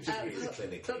 Really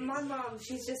clinically. But my mum,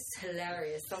 she's just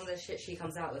hilarious. Some of the shit she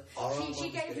comes out with. She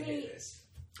gave me...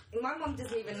 My mum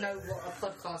doesn't even know what a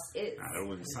podcast is. They're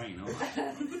all insane, aren't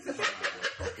they?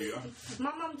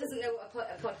 My mum doesn't know what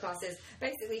a podcast is.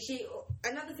 Basically,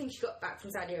 another thing she got back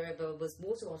from Saudi Arabia was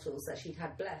water bottles that she'd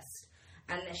had blessed.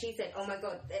 And she said, oh my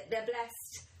god, they're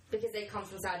blessed because they come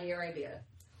from Saudi Arabia.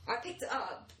 I picked it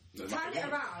up, turned it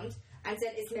around, and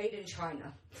said it's made in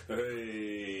China.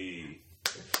 Hey.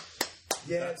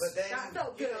 Yeah, but then that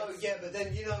felt good. But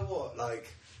then you know what? Like,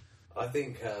 I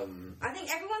think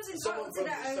everyone's entitled to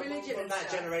their own religion. From that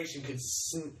generation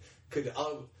because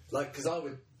I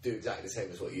would do exactly the same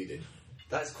as what you did.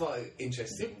 That's quite an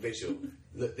interesting visual.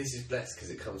 Look, this is blessed because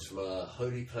it comes from a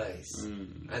holy place,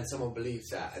 and someone believes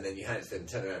that, and then you hand it to them,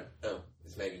 turn around, oh,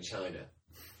 it's made in China.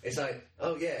 It's like,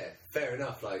 oh yeah, fair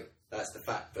enough. Like, that's the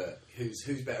fact, but who's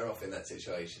better off in that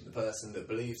situation? The person that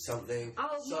believes something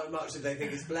so much that they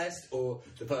think it's blessed, or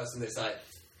the person that's like,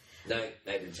 no,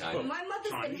 made in China. Well, my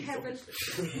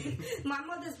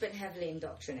mother's been heavily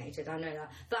indoctrinated, I know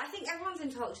that. But I think everyone's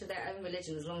entitled to their own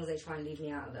religion as long as they try and leave me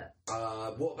out of it.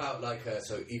 What about like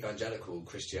evangelical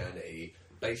Christianity?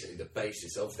 Basically, the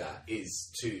basis of that is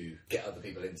to get other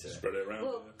people into it. Spread it around.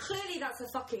 Well, clearly that's a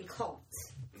fucking cult.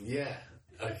 Yeah.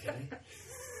 Okay.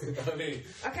 I mean,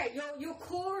 okay, your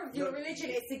core of your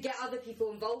religion is to get other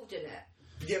people involved in it.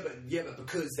 Yeah, but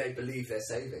because they believe they're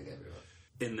saving everyone.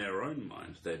 In their own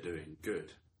mind, they're doing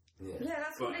good. Yeah,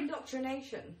 that's called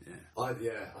indoctrination. Yeah. I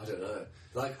don't know.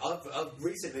 Like, I've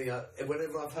recently,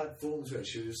 whenever I've had forms where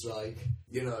she was like,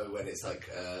 you know, when it's like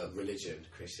religion,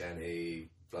 Christianity,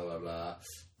 blah, blah, blah,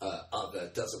 other,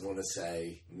 doesn't want to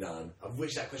say none. I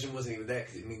wish that question wasn't even there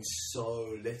because it means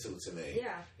so little to me.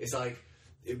 Yeah. It's like,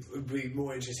 it would be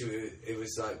more interesting if it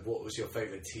was like, what was your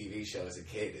favourite TV show as a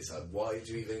kid? It's like, why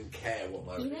do you even care what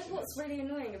my religion is? You know what's really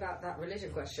annoying about that religion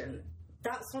question?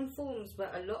 That's on forms,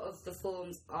 but a lot of the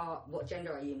forms are, what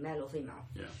gender are you, male or female?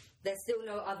 Yeah. There's still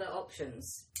no other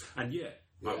options. And yet,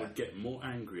 I would get more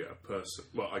angry at a person...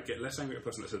 Well, I'd get less angry at a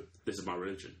person that said, this is my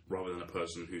religion, rather than a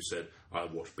person who said, I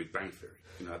watch Big Bang Theory.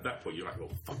 You know, at that point, you're like, well,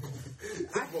 fuck off.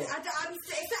 It's at a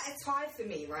tie for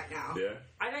me right now. Yeah.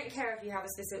 I don't care if you have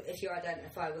if you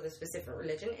identify with a specific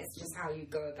religion, it's just how you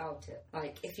go about it.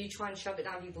 Like, if you try and shove it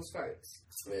down people's throats,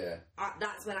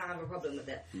 that's when I have a problem with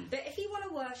it. But if you want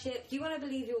to worship, you want to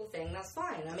believe your thing, that's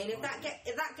fine. I mean, if that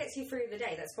gets you through the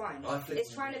day, that's fine.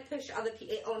 It's trying to push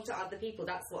it onto other people,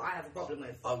 that's what I have a problem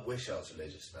with. I wish I was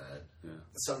religious, man. Yeah.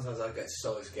 Sometimes I get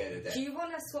so scared of death. Do you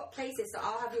want to swap places so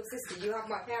I'll have your sister, you have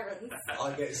my parents?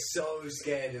 I get so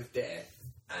scared of death,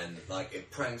 and like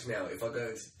it pranks me out. If I go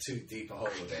into too deep a hole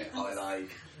with it, I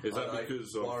Is that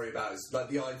because worry about it. Like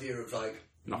the idea of like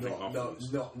Nothing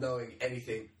afterwards. Not knowing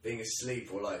anything, being asleep,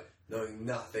 or like knowing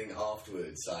nothing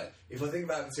afterwards. Like, if I think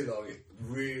about it too long, it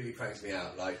really cranks me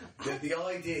out. Like, the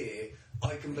idea,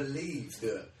 I can believe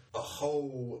that a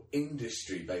whole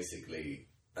industry, basically,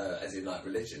 as in like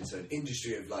religion, so an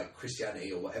industry of like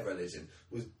Christianity or whatever religion,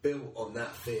 was built on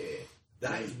that fear.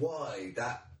 That is why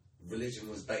that religion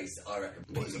was based, I reckon.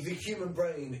 The human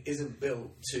brain isn't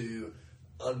built to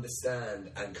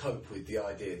understand and cope with the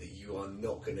idea that you are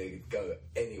not going to go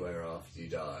anywhere after you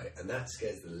die, and that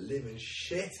scares the living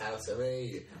shit out of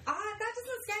me. That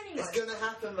doesn't scare me much. It's gonna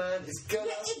happen, man. It's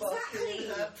gonna fucking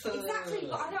happen. Exactly,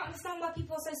 but I don't understand why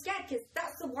people are so scared, because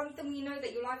that's the one thing you know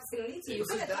that your life is going to lead to. You're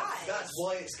going to die. That's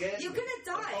why it scares You're me. going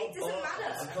to die. It doesn't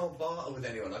matter. I can't barter with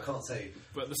anyone. I can't say...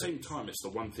 But at the same time, it's the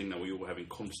one thing that we all have in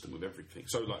constant with everything.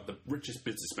 So, like, the richest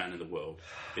businessman in the world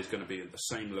is going to be at the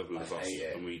same level as us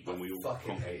when we all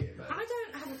fucking hate it, man. I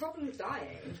don't have a problem with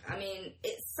dying. I mean,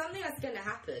 it's something that's going to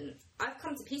happen. I've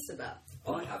come to peace with that.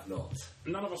 I have not.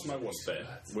 None of us know what's there.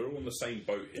 We're all on the same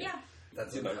boat here. Yeah. That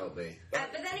doesn't help me.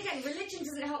 But then again, religion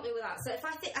doesn't help me with that. So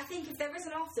I think if there is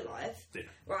an afterlife,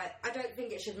 right, I don't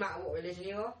think it should matter what religion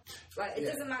you are. Like, it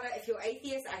doesn't matter if you're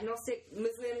atheist, agnostic,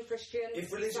 Muslim, Christian,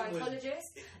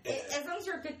 Scientologist. As long as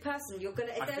you're a good person, you're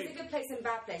gonna. If there's a good place and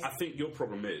bad place. I think your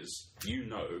problem is,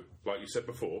 like you said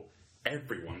before,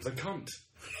 everyone's a cunt.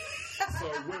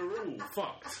 So we're all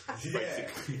fucked,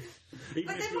 basically.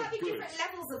 But there might be different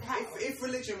levels of hell. If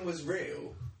religion was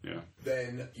real,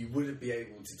 then you wouldn't be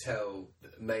able to tell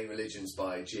main religions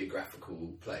by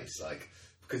geographical place. Like,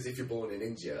 because if you're born in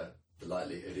India, the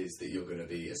likelihood is that you're going to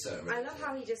be a certain religion. I love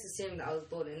how he just assumed that I was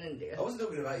born in India. I wasn't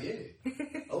talking about you.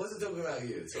 I wasn't talking about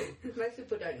you at all. Most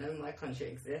people don't know my country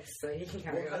exists, so you can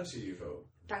carry on. What country are you from?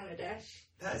 Bangladesh.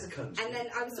 That is a country. And then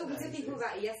I was talking to people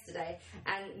about it yesterday,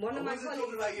 and one of my colleagues... I wasn't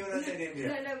talking about you when I said India.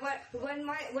 No,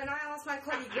 when I asked my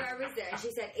colleague where is it, and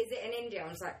she said, is it in India? I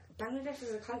was like, Bangladesh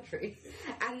is a country.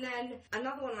 And then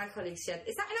another one of my colleagues said,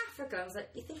 is that in Africa? I was like,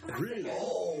 you think I'm African? Really?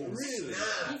 Oh, really? You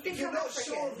think if you're I'm not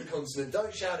African? sure of the continent,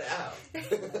 don't shout it out. I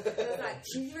was like,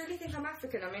 do you really think I'm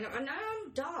African? I mean, I know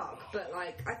I'm dark, but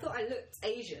like, I thought I looked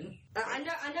Asian. I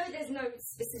know there's no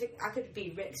specific... I could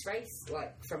be mixed race,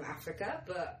 like, from Africa,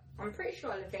 but I'm pretty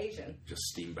sure I look Asian. Just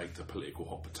steam-baked a political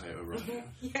hot potato right now.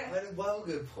 Yeah. I had a well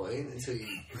good point until you...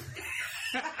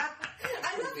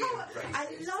 I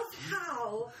love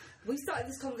how we started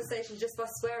this conversation just by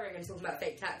swearing and talking about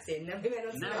fake taxi, and then we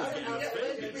went on to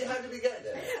How did we get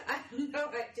there? I have no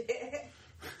idea.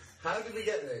 How did we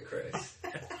get there, Chris?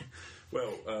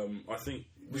 Well, I think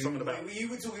something about... You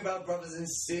were talking about brothers and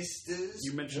sisters?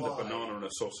 You mentioned a banana and a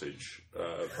sausage.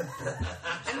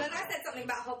 And then I said something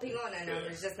about hopping on, and I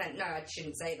was just like, no, I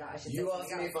shouldn't say that. I should You say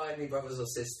asked me if I had any brothers or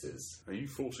sisters. Are you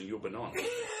forcing your banana? We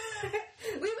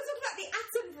were talking about the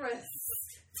Attenboroughs.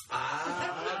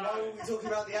 Why were we talking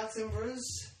about the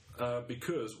Attenboroughs?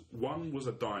 Because one was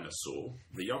a dinosaur,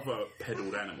 the other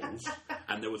peddled animals,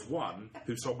 and there was one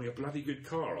who sold me a bloody good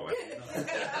car.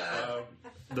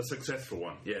 The successful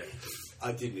one, yeah.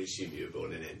 I didn't assume you were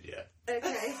born in India.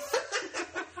 Okay.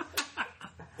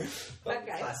 I'm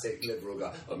a classic liberal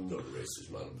guy. I'm not a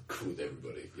racist, man. I'm cool with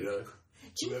everybody, you know?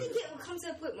 Do you think it will come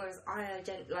to a point where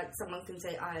someone can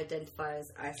say I identify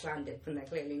as Icelandic when they're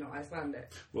clearly not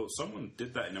Icelandic? Well, someone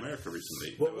did that in America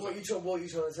recently. What are you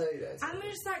trying to say there? I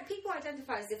mean, just like people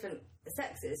identify as different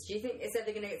sexes. Do you think it's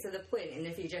ever going to get to the point in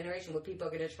the future generation where people are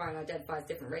going to try and identify as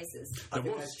different races? I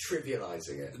think that's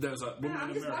trivialising it. There was a woman I'm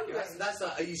in just America. wondering. That's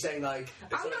like, are you saying like,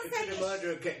 could a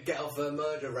murderer get off a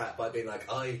murder rap by being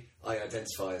like, I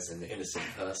identify as an innocent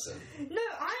person? No,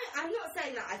 I'm not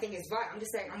saying that I think it's right. I'm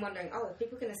just saying, I'm wondering, are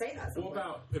people going to say that? What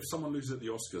about if someone loses at the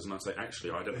Oscars and I say, actually,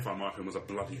 I identify my film as a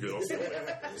bloody good Oscar?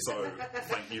 So,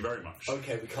 thank you very much.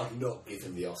 Okay, we can't not give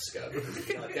him the Oscar because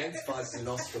he can identify as an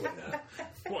Oscar winner.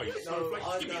 What?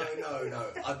 No.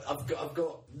 I've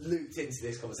got looped into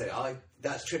this conversation.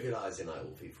 That's trivialising like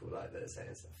all people like that are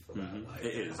saying stuff. Like,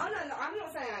 it is. Oh no, I'm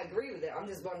not saying I agree with it. I'm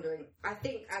just wondering. I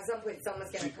think at some point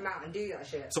someone's going to come out and do that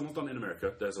shit. Someone's done it in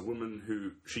America. There's a woman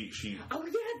who she. Oh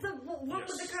yeah, the one with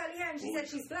the curly hair, and she said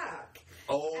she's black.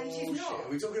 Oh and she's not. shit! Are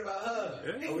we talking about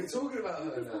her? Yeah. Are we talking about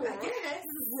her now? I guess.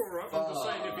 I'm just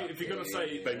saying, if you're going to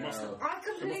say they must. I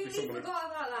completely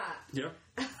forgot about that. Yeah.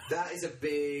 That is a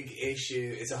big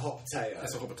issue. It's a hot potato.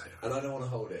 It's a hot potato. And I don't want to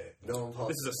hold it. No one passes.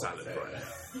 This is a salad, right?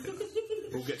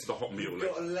 We'll get to the hot meal You've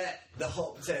later. got to let the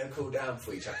hot potato cool down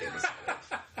before you chuck it in the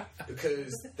salad.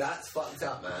 Because that's fucked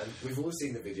up, man. We've all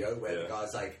seen the video where the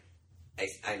guy's like,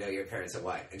 I know your parents are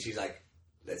white. And she's like,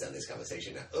 let's end this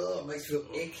conversation now. Oh, it makes me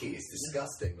feel icky. It's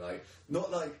disgusting. Like,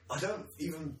 not like, I don't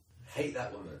even hate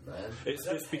that woman, man.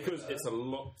 It's because it's a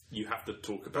lot you have to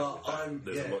talk about.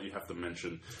 There's a lot you have to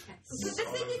mention. So the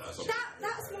thing is,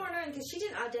 that's more annoying because she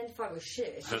didn't identify with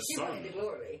shit. She wanted the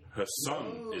glory. Her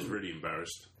son is really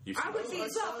embarrassed. I would be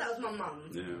as well if that was my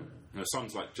mum. Yeah. Her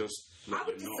son's like, just... I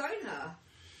would disown her.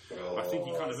 I think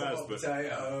he kind of has, but...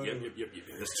 Yep.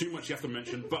 There's too much you have to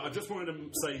mention, but I just wanted to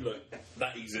say, look,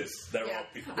 that exists. There are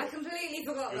people... I completely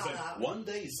forgot about that. One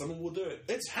day someone will do it.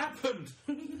 It's happened!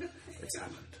 It's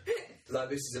happened. Like,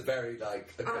 this is a very,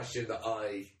 a question that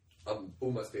I'm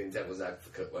almost being devil's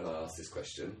advocate when I ask this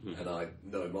question, and I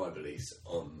know my beliefs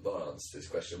on my answer to this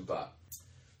question, but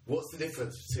what's the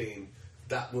difference between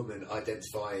that woman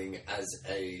identifying as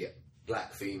a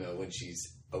black female when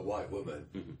she's a white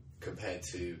woman compared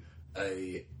to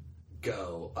a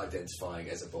girl identifying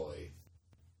as a boy?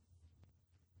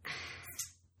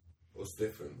 What's the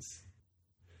difference?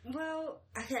 Well,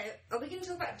 okay, are we going to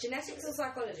talk about genetics or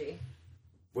psychology?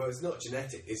 Well, it's not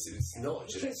genetic. It's not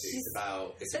genetics. It's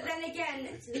about... But then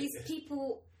again, these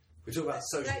people... We talk about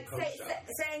social construct.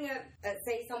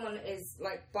 Say someone is,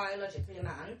 biologically a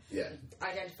man,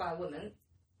 identify a woman,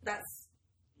 that's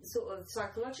sort of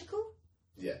psychological?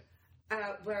 Yeah.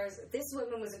 Whereas this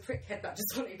woman was a prickhead that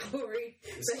just wanted glory,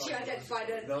 so she identified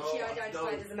as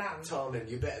a man. Tarmin,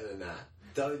 you're better than that.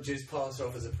 Don't just pass her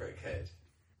off as a prickhead.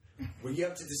 Well, you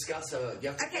have to discuss her. You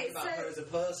have to think about her as a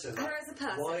person. Her as a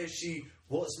person. Why is she...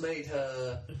 What's made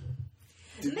her...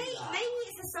 Maybe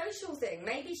it's a social thing.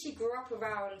 Maybe she grew up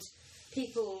around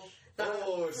people...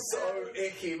 it's so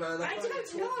icky, man. I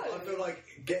don't know. I feel like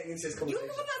getting into this conversation... You're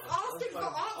the one that's asking for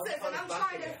answers, and I'm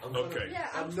trying to... Okay. Yeah,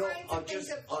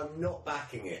 I'm not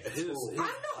backing it at all. I'm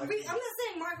not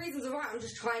saying my reasons are right. I'm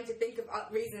just trying to think of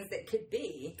reasons that could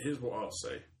be. Here's what I'll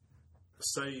say.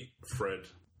 Say Fred...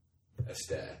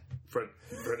 Astaire. Fred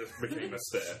became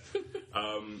Astaire.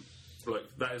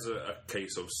 That is a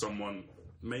case of someone...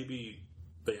 Maybe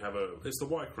they have it's the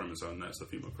Y chromosome, that's the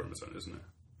female chromosome, isn't it?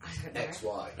 I don't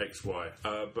know.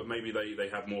 XY. But maybe they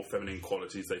have more feminine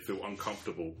qualities, they feel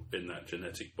uncomfortable in that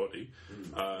genetic body.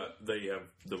 They have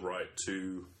the right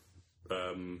to,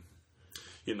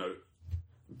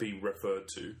 be referred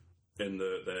to in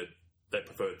their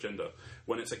preferred gender.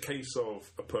 When it's a case of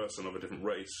a person of a different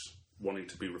race wanting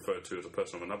to be referred to as a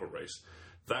person of another race,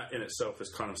 that in itself is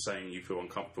kind of saying you feel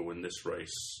uncomfortable in this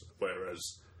race,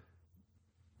 whereas...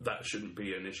 that shouldn't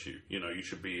be an issue. You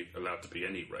should be allowed to be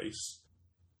any race.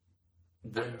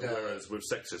 Whereas with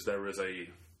sexist, there is a...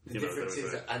 The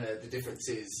difference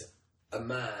is a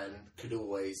man could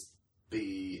always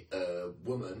be a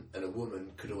woman, and a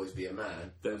woman could always be a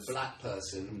man. A black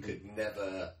person could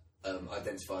never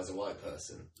identify as a white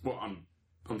person. Well, I'm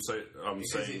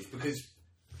saying... Because...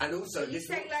 And also... You're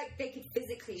saying, they could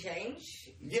physically change?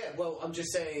 Yeah, well, I'm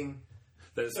just saying...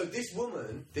 So this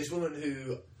woman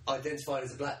who... identified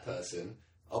as a black person,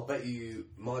 I'll bet you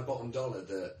my bottom dollar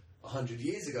that 100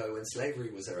 years ago when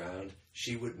slavery was around,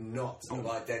 she would not have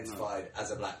identified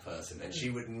as a black person, and she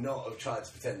would not have tried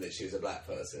to pretend that she was a black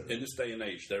person. In this day and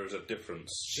age, there is a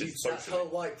difference. That's her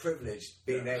white privilege,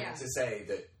 being able to say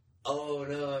that, oh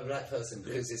no, I'm a black person,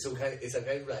 because it's okay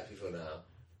for black people now.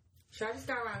 Should I just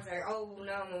go around and say, oh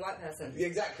no, I'm a white person? Yeah,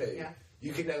 exactly. Yeah.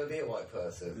 You could never be a white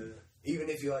person. Yeah. Even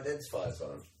if you identify as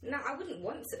one. No, I wouldn't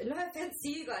want to. No offence to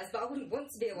you guys, but I wouldn't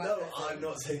want to be a white person. No, I'm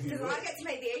not saying you because I get to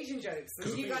make the Asian jokes,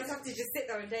 and you guys have to just sit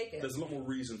there and take it. There's a lot more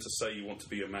reason to say you want to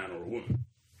be a man or a woman,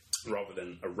 rather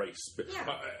than a race.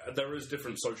 But there is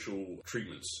different social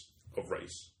treatments of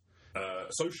race.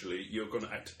 Socially, you're going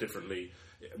to act differently,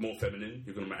 more feminine,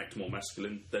 you're going to act more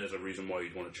masculine. There's a reason why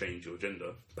you'd want to change your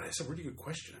gender. But it's a really good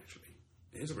question, actually.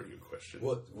 It is a really good question.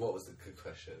 What was the good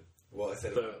question? What I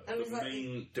said the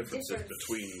main differences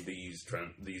between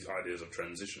these ideas of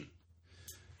transition.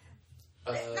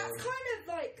 That's kind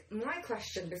of my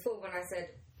question before when I said,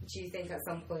 do you think at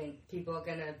some point people are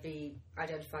going to be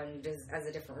identified as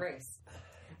a different race?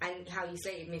 And how you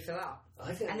slated me for that.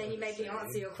 And then you made me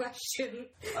answer your question.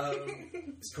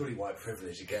 It's probably white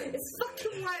privilege again. It's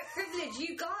fucking white privilege,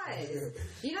 you guys.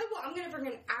 You know what? I'm going to bring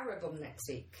an Arab on next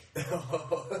week.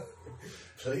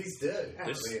 Please do.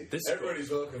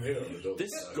 Everybody's welcome here on the dog. This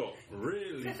got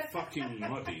really fucking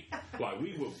muddy.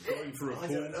 We were going through a pool. I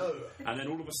don't know. And then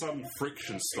all of a sudden,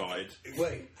 friction started.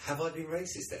 Wait, have I been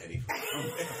racist at any point?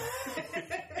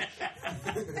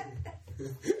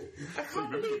 I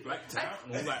can't believe you blacked out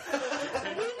and all that.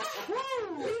 We're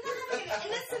having an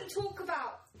innocent talk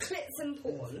about clits and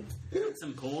porn. Clits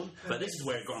and porn? But this is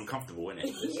where it got uncomfortable, isn't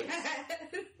it?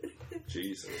 Yeah.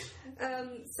 Jesus. I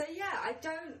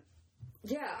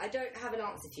don't have an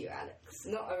answer to you, Alex.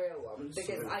 Not a real one,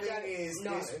 because I don't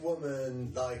know. This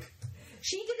woman,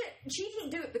 She didn't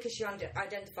do it because she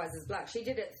identifies as black. She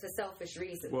did it for selfish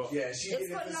reasons. Well, Yeah, she did it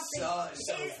for such selfish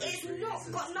It's not reasons,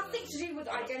 got nothing to do with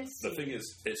identity. The thing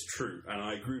is, it's true, and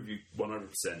I agree with you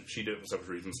 100%. She did it for selfish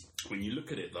reasons. When you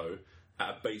look at it, though, at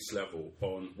a base level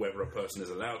on whether a person is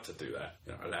allowed to do that,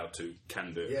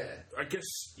 can do it. Yeah. I guess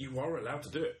you are allowed to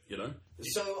do it,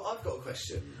 So I've got a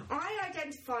question. I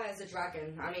identify as a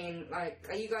dragon. I mean, like,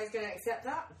 are you guys going to accept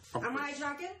that? Am I a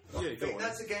dragon? Yeah, I think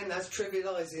that's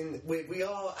trivialising. We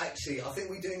are actually. I think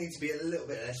we do need to be a little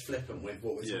bit less flippant with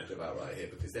what we're talking about right here,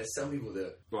 because there's some people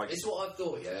that. It's what I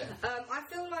thought. Yeah. I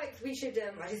feel like we should.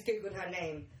 I just googled her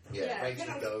name. Yeah, Rachel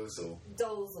Dolezal.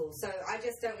 Dolezal. So I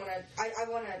just don't want to. I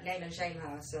want to name and shame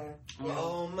her. So. Yeah.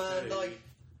 Oh man, like.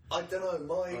 I don't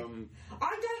know,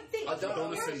 I don't think... I don't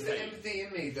understand the empathy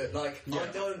in me that, like, I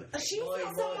don't... She's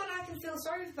not someone I can feel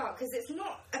sorry about, because it's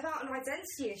not about an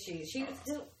identity issue.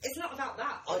 It's not about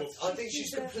that. I think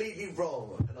she's completely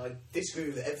wrong, and I disagree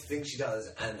with everything she does,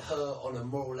 and her, on a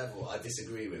moral level, I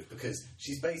disagree with, because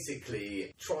she's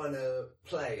basically trying to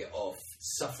play off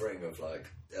suffering of,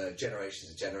 like,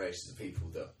 generations and generations of people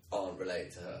that aren't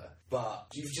related to her. But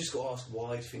you've just got to ask,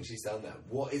 why do you think she's done that?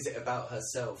 What is it about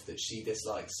herself that she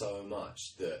dislikes so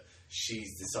much that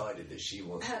she's decided that she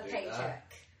wants her to do paycheck. that?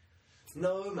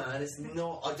 No, man, it's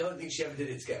not. I don't think she ever did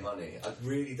it to get money. I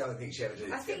really don't think she ever did it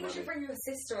to get money. I think we should bring your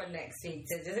sister on next week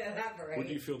to elaborate. Would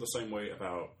you feel the same way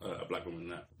about a black woman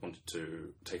that wanted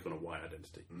to take on a white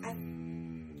identity? No.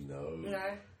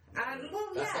 No.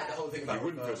 Well, That's like the whole thing about you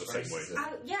wouldn't feel the same way.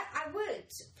 Yeah, I would.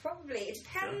 Probably. It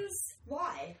depends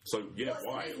why. So, What's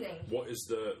why? the reasoning? What is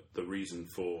the reason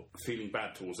for feeling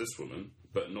bad towards this woman,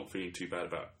 but not feeling too bad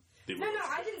about the No,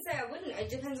 I didn't say I wouldn't. It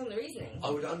depends on the reasoning. I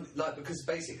would, because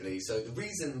basically, so the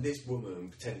reason this woman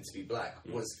pretended to be black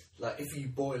was, like, if you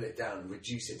boil it down and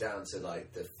reduce it down to,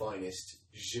 like, the finest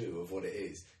jus of what it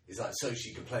is like, so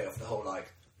she could play off the whole,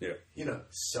 like,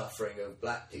 suffering of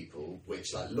black people,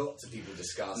 which, like, lots of people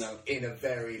discuss in a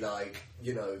very, like,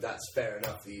 that's fair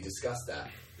enough that you discuss that.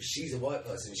 But she's a white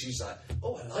person, she's like,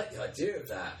 oh, I like the idea of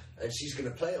that, and she's going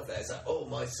to play off that. It's like, oh,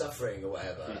 my suffering or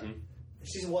whatever. Mm-hmm.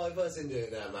 She's a white person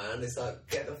doing that, man. It's like,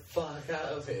 get the fuck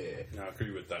out of here. No, I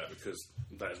agree with that, because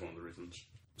that is one of the reasons.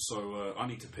 So, I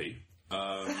need to pee.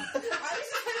 I was just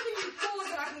hoping you pause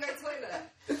and I can go to the toilet.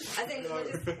 I think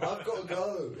I've got to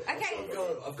go. Okay.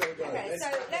 I've got to go. Okay,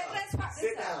 let's wrap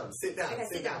this up.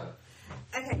 Sit down.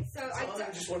 Okay, so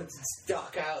Tarmin just wanted to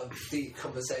duck out of deep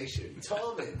conversation.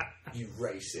 Tarmin, you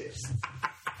racist.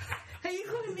 Are you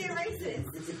calling me a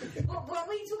racist? Well,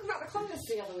 were you talking about the comments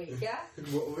the other week, yeah?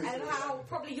 And how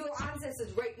probably your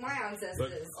ancestors raped my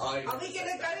ancestors. Are we going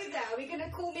to go there? Are we going to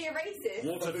call me a racist?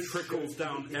 Water trickles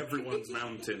down everyone's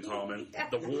mountain, Tarmin.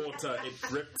 The water, it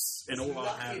drips in all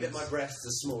our hands. Lucky that my breasts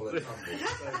are small and humble,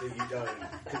 so that you don't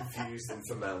confuse them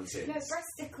for mountains. No,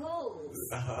 breasticles.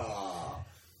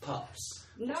 Pups.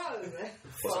 No.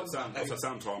 What's that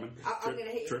sound, Tarmin? I'm going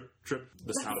to hit you. Trip.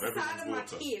 The sound of everyone's water.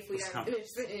 water. My pee if we don't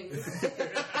finish things.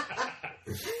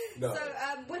 No. So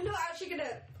we're not actually going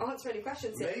to answer any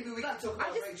questions here. Maybe we can talk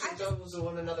about Rachel Dolezal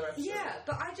on another episode. Yeah,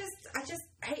 but I just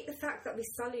hate the fact that we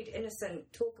sullied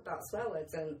innocent talk about swear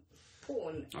words and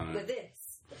porn with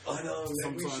this. I know.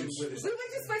 Sometimes we were just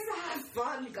supposed to have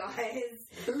fun, guys.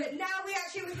 But now we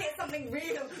actually hit something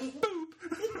real.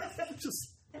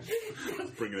 Just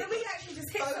bring it. We actually just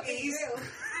hit something real.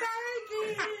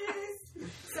 Bogies.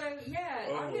 So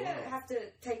I'm gonna have to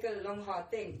take a long hard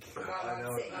think while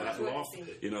I'm sitting on the toilet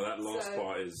seat. That last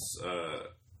part is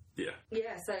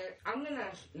Yeah, so I'm gonna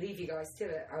leave you guys to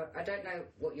it. I don't know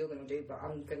what you're gonna do, but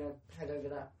I'm gonna head over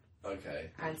there. Okay.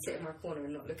 And sit in my corner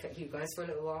and not look at you guys for a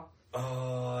little while.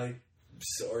 I'm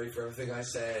sorry for everything I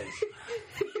said.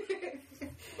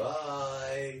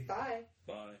 Bye. Bye.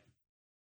 Bye.